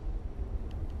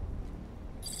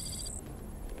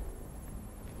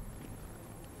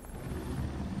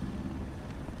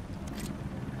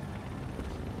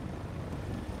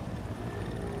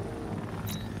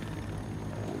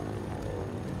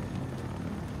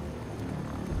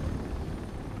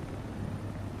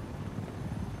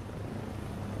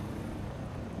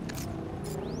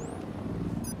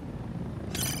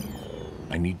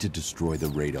 I need to destroy the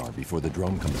radar before the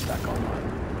drone comes back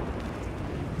online.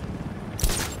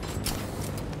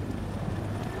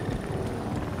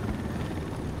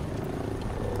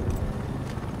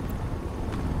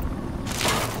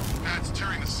 Pat's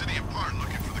tearing the city apart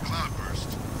looking for the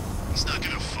cloudburst. He's not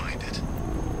gonna find it.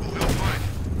 But we'll find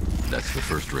it. That's the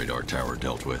first radar tower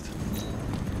dealt with.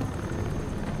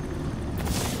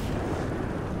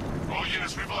 All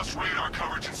units, we've lost radar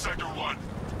coverage in Sector 1.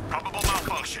 Probable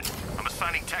malfunction. I'm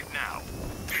assigning tech now.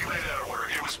 He laid that order.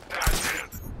 It was past him.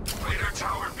 Radar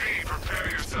Tower B, prepare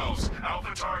yourselves.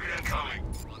 Alpha target incoming.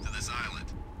 Onto this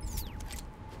island.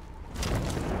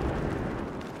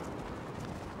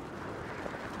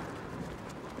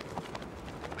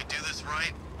 We do this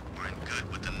right, we're in good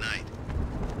with the night.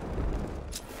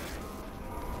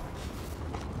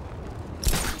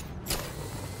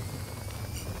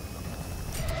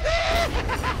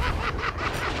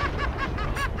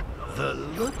 The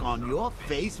look on your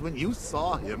face when you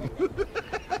saw him.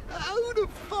 Who'd have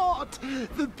thought?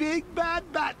 The big bad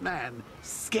Batman,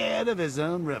 scared of his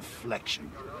own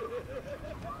reflection.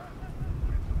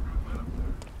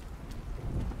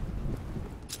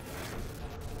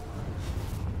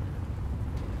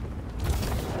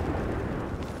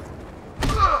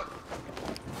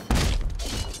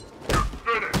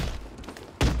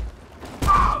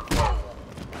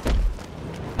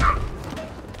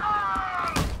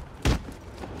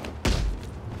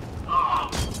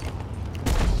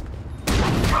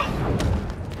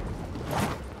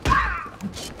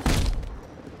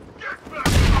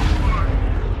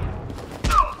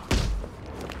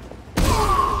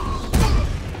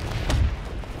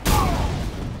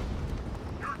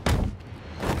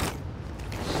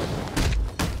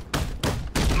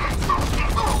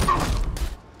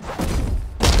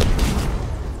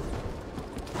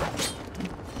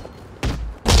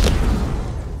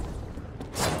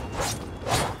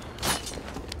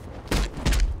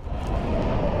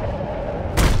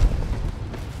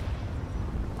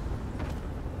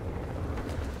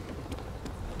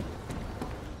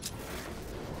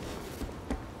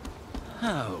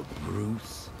 Oh,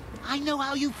 Bruce. I know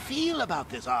how you feel about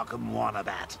this Arkham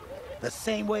Wannabat. The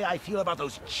same way I feel about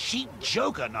those cheap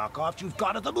Joker knockoffs you've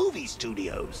got at the movie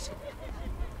studios.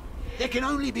 There can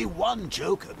only be one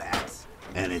Joker, Bats,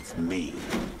 and it's me.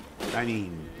 I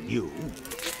mean, you.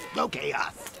 Okay,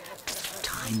 us.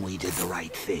 Time we did the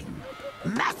right thing.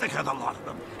 Massacre the lot of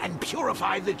them, and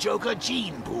purify the Joker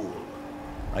gene pool.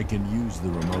 I can use the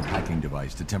remote hacking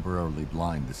device to temporarily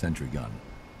blind the sentry gun.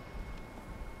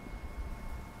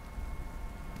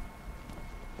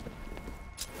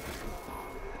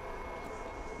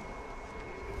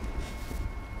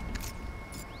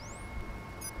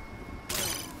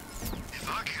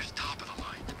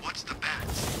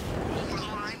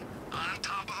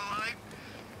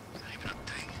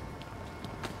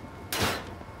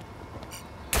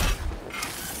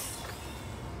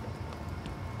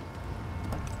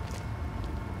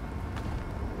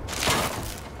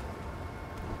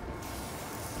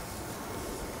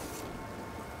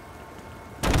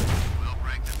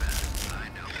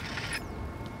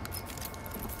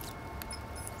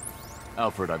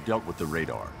 Alfred, I've dealt with the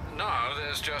radar. Now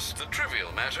there's just the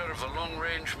trivial matter of the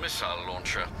long-range missile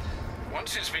launcher.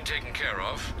 Once it's been taken care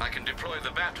of, I can deploy the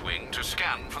Batwing to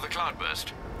scan for the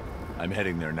cloudburst. I'm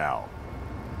heading there now.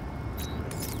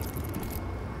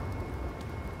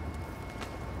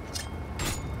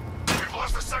 We've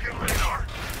lost the second radar.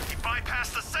 He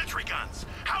bypassed the sentry guns.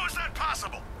 How is that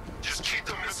possible? Just keep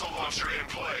the missile launcher in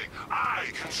play.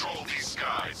 I control these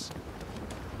skies.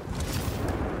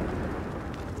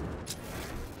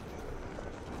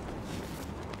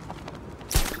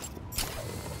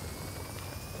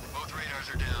 Both radars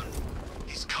are down.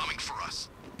 He's coming for us.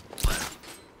 Left.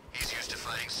 He's used to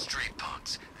fighting street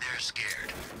punks. They're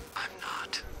scared. I'm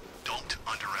not. Don't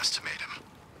underestimate him.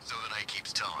 So the Knight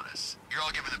keeps telling us. You're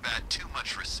all giving the Bat too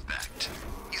much respect.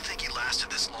 You think he lasted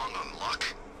this long on luck?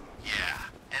 Yeah,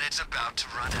 and it's about to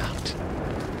run out.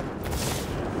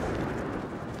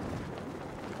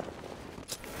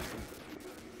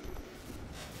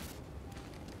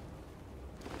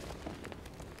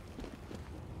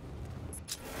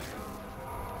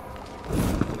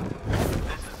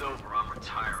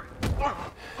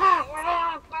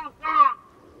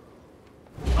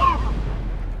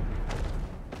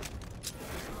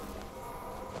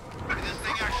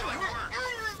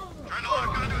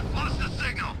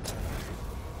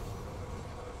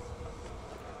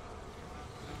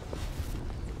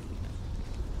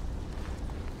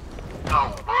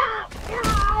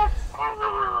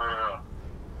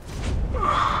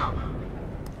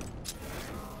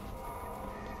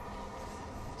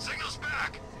 Signal's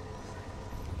back!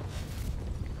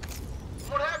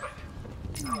 What happened?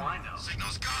 Oh, I know.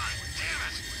 Signal's gone! Damn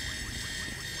it!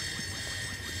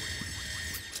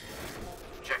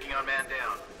 Checking on man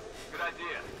down. Good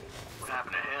idea. What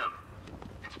happened to him?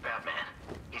 It's Batman.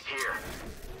 He's here.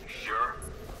 You sure?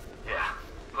 Yeah.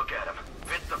 Look at him.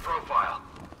 Fits the profile.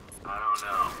 I don't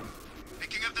know.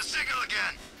 Picking up the signal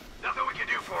again! Nothing we can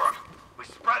do for him. We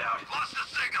spread out. Lost the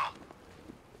signal!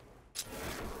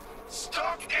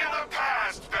 Stuck in the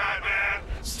past, Batman!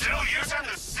 Still using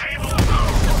the same old moves!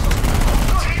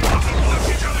 Team up to watch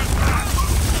each other's backs!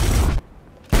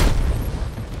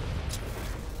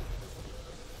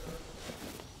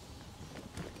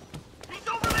 He's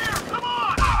over there! Come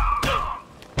on!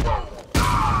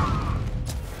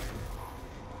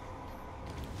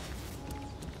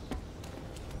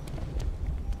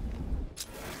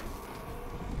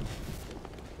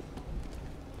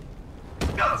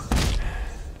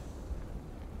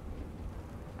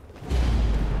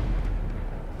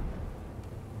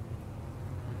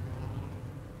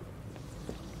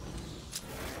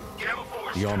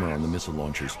 The armor on the missile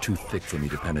launcher is too thick for me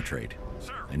to penetrate.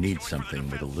 I need something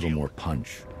with a little more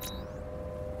punch.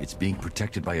 It's being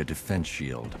protected by a defense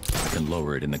shield. I can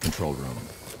lower it in the control room.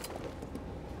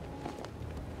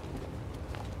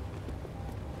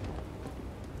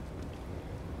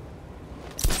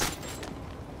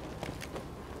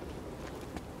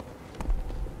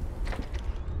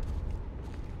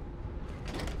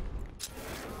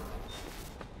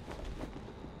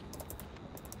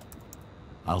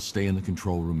 I'll stay in the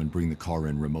control room and bring the car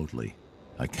in remotely.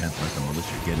 I can't let the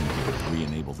militia get in here to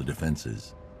re-enable the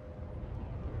defenses.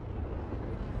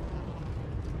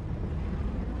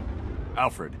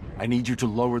 Alfred, I need you to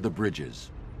lower the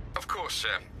bridges. Of course,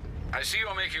 sir. I see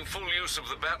you're making full use of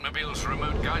the Batmobile's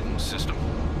remote guidance system.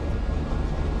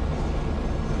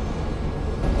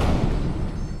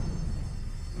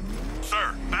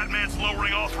 Sir, Batman's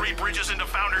lowering all 3 bridges into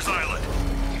Founders Island.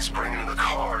 He's bringing the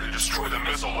car to destroy the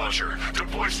missile launcher.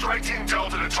 Deploy Strike Team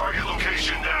Delta to target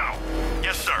location now.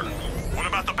 Yes, sir. What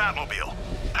about the Batmobile?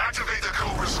 Activate the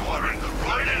Cobra Squadron.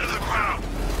 Right into the ground.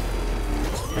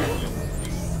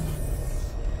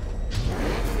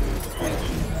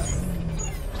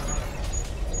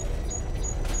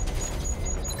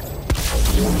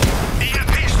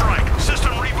 EMP strike.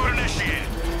 System reboot initiated.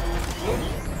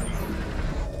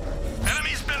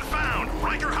 Enemy's been found.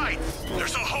 Riker Heights.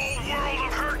 There's a whole world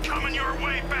of hurt coming your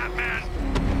way, Batman.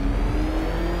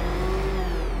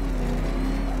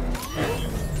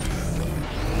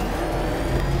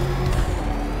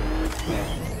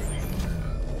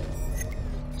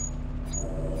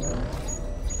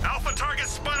 Alpha target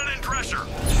spotted in Drescher.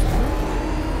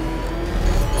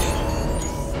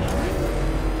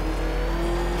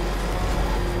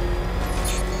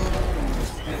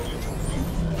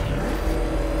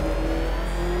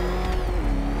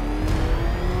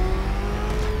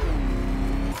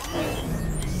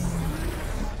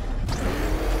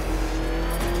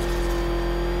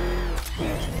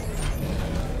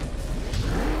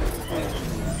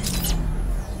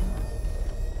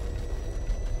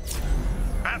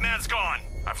 Batman's gone.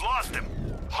 I've lost him.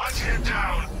 Hunt him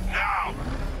down, now!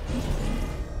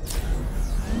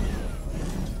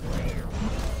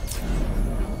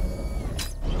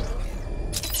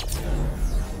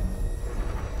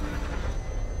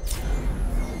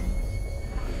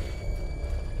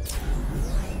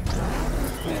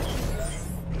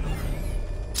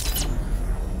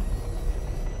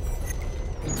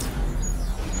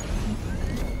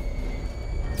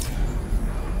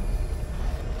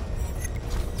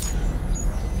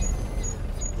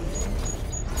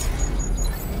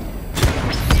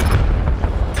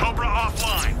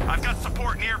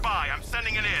 Nearby, I'm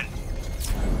sending it in.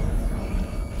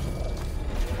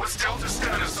 What's Delta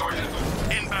status, Sergeant?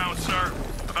 Inbound, sir.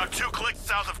 About 2 clicks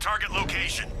south of target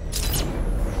location.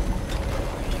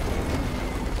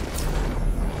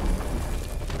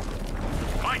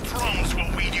 My drones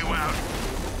will weed you out.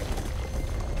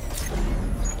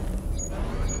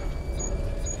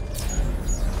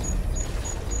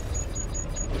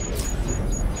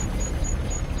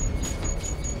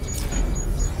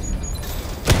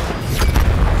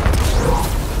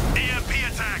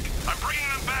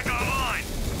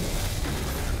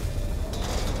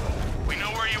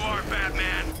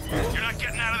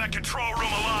 Control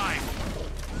room alive!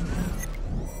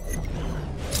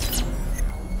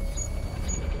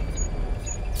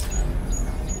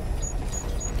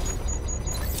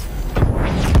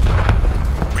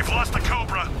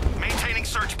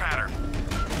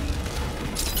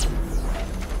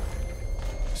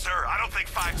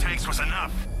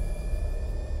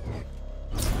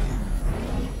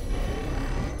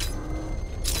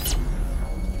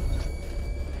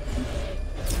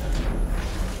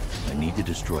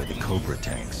 destroy the Cobra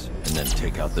tanks, and then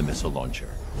take out the missile launcher.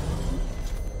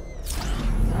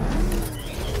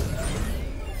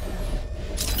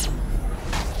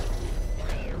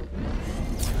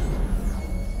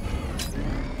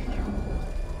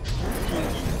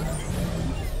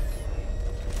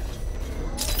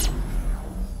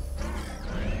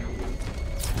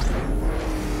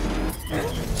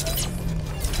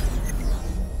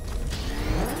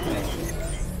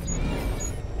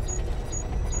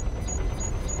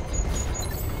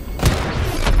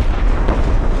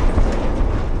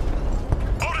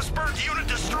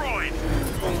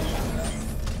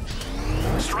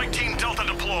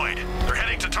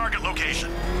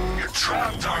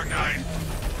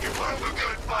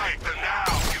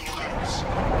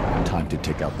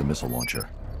 Missile launcher.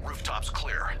 Rooftops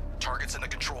clear. Target's in the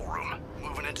control room.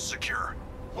 Moving into secure.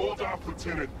 Hold off,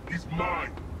 Lieutenant. He's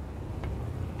mine.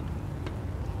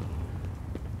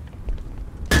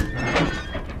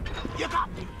 You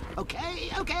got me. Okay,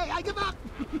 I give up.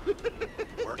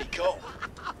 Where'd he go?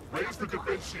 Raise the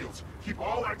defense shields. Keep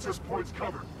all access points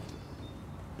covered.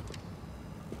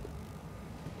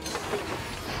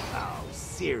 Oh,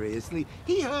 seriously?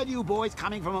 He heard you boys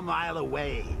coming from a mile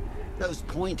away. Those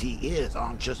pointy ears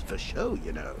aren't just for show,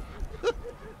 you know.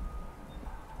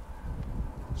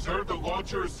 Sir, the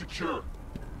launcher is secure.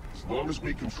 As long as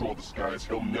we control the skies,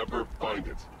 he'll never find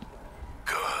it.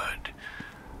 Good.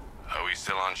 Are we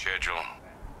still on schedule?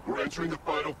 We're entering the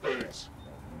final phase.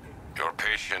 Your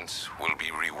patience will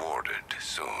be rewarded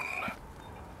soon.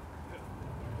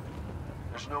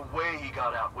 There's no way he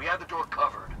got out. We had the door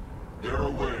covered. There are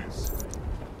ways.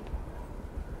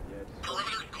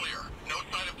 Perimeter clear. No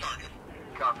sign of target.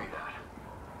 Copy that.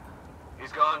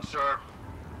 He's gone, sir.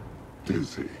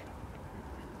 Is he?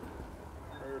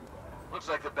 Looks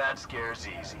like the bad scare's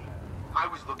easy. I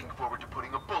was looking forward to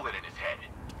putting a bullet in his head.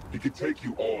 He could take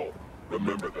you all.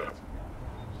 Remember that.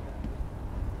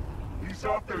 He's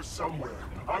out there somewhere.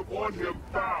 I want him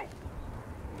found.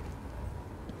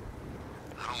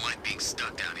 I don't like being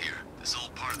stuck down here. This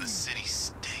old part of the city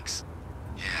stinks.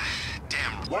 Yeah,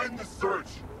 damn. Widen the search.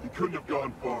 He couldn't have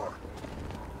gone far.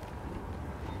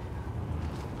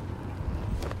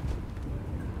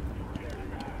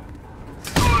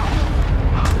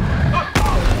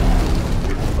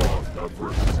 For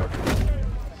a second.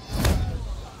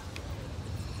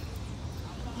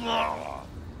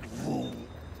 Who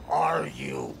are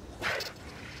you?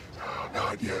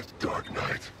 Not yet, Dark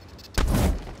Knight.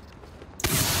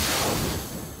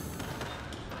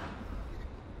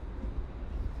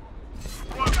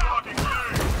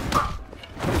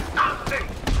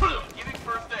 Giving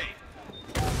first aid.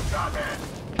 Got that.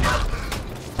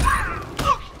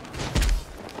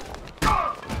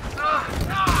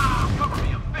 Cover me,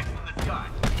 I'm fixing this guy.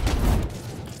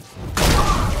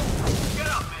 Get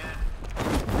up, man.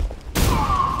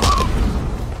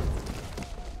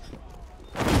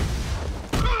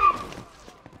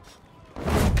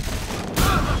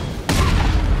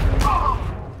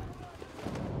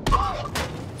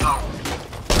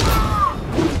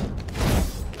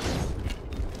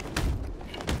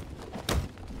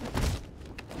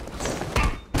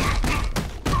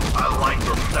 I like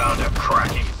the sound of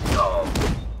cracking skull.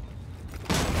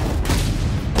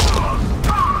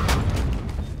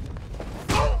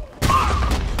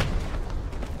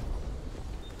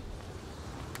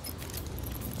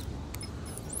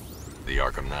 The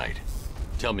Arkham Knight.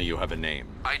 Tell me you have a name.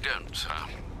 I don't, sir.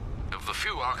 Of the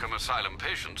few Arkham Asylum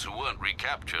patients who weren't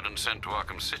recaptured and sent to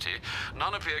Arkham City,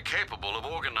 none appear capable of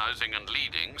organizing and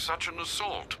leading such an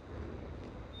assault.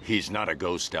 He's not a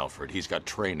ghost, Alfred. He's got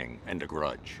training and a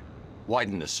grudge.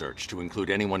 Widen the search to include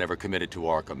anyone ever committed to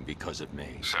Arkham because of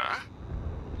me. Sir?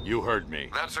 You heard me.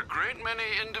 That's a great many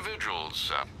individuals,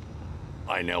 sir.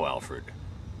 I know, Alfred.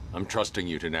 I'm trusting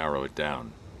you to narrow it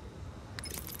down.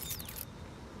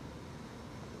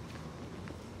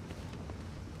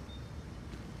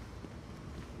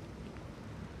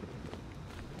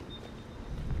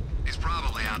 He's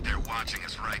probably out there watching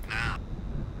us right now.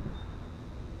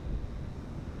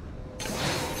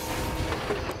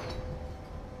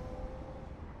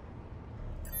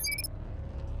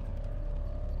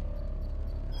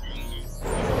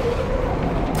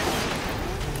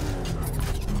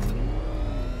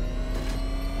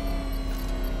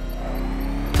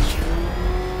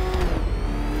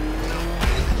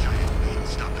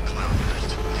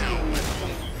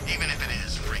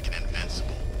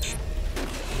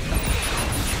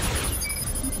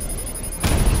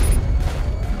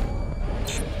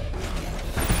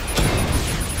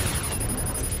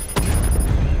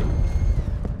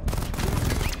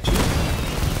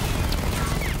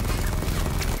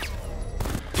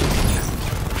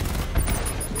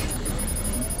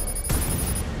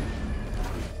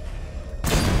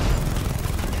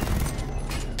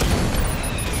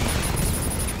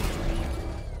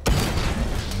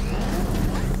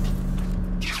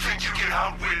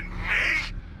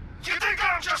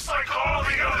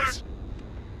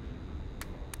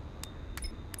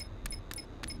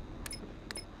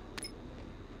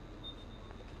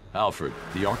 Alfred,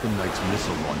 the Arkham Knight's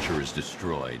missile launcher is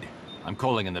destroyed. I'm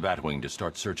calling in the Batwing to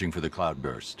start searching for the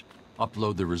cloudburst.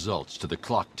 Upload the results to the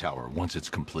clock tower once it's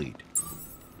complete.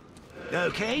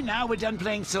 Okay, now we're done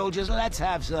playing soldiers, let's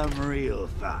have some real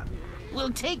fun.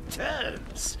 We'll take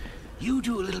turns. You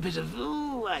do a little bit of,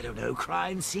 I don't know,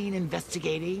 crime scene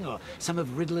investigating, or some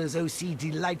of Riddler's OC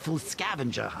delightful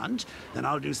scavenger hunt. Then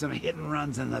I'll do some hit and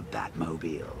runs in the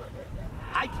Batmobile.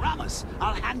 I promise,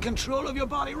 I'll hand control of your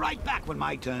body right back when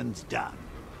my turn's done.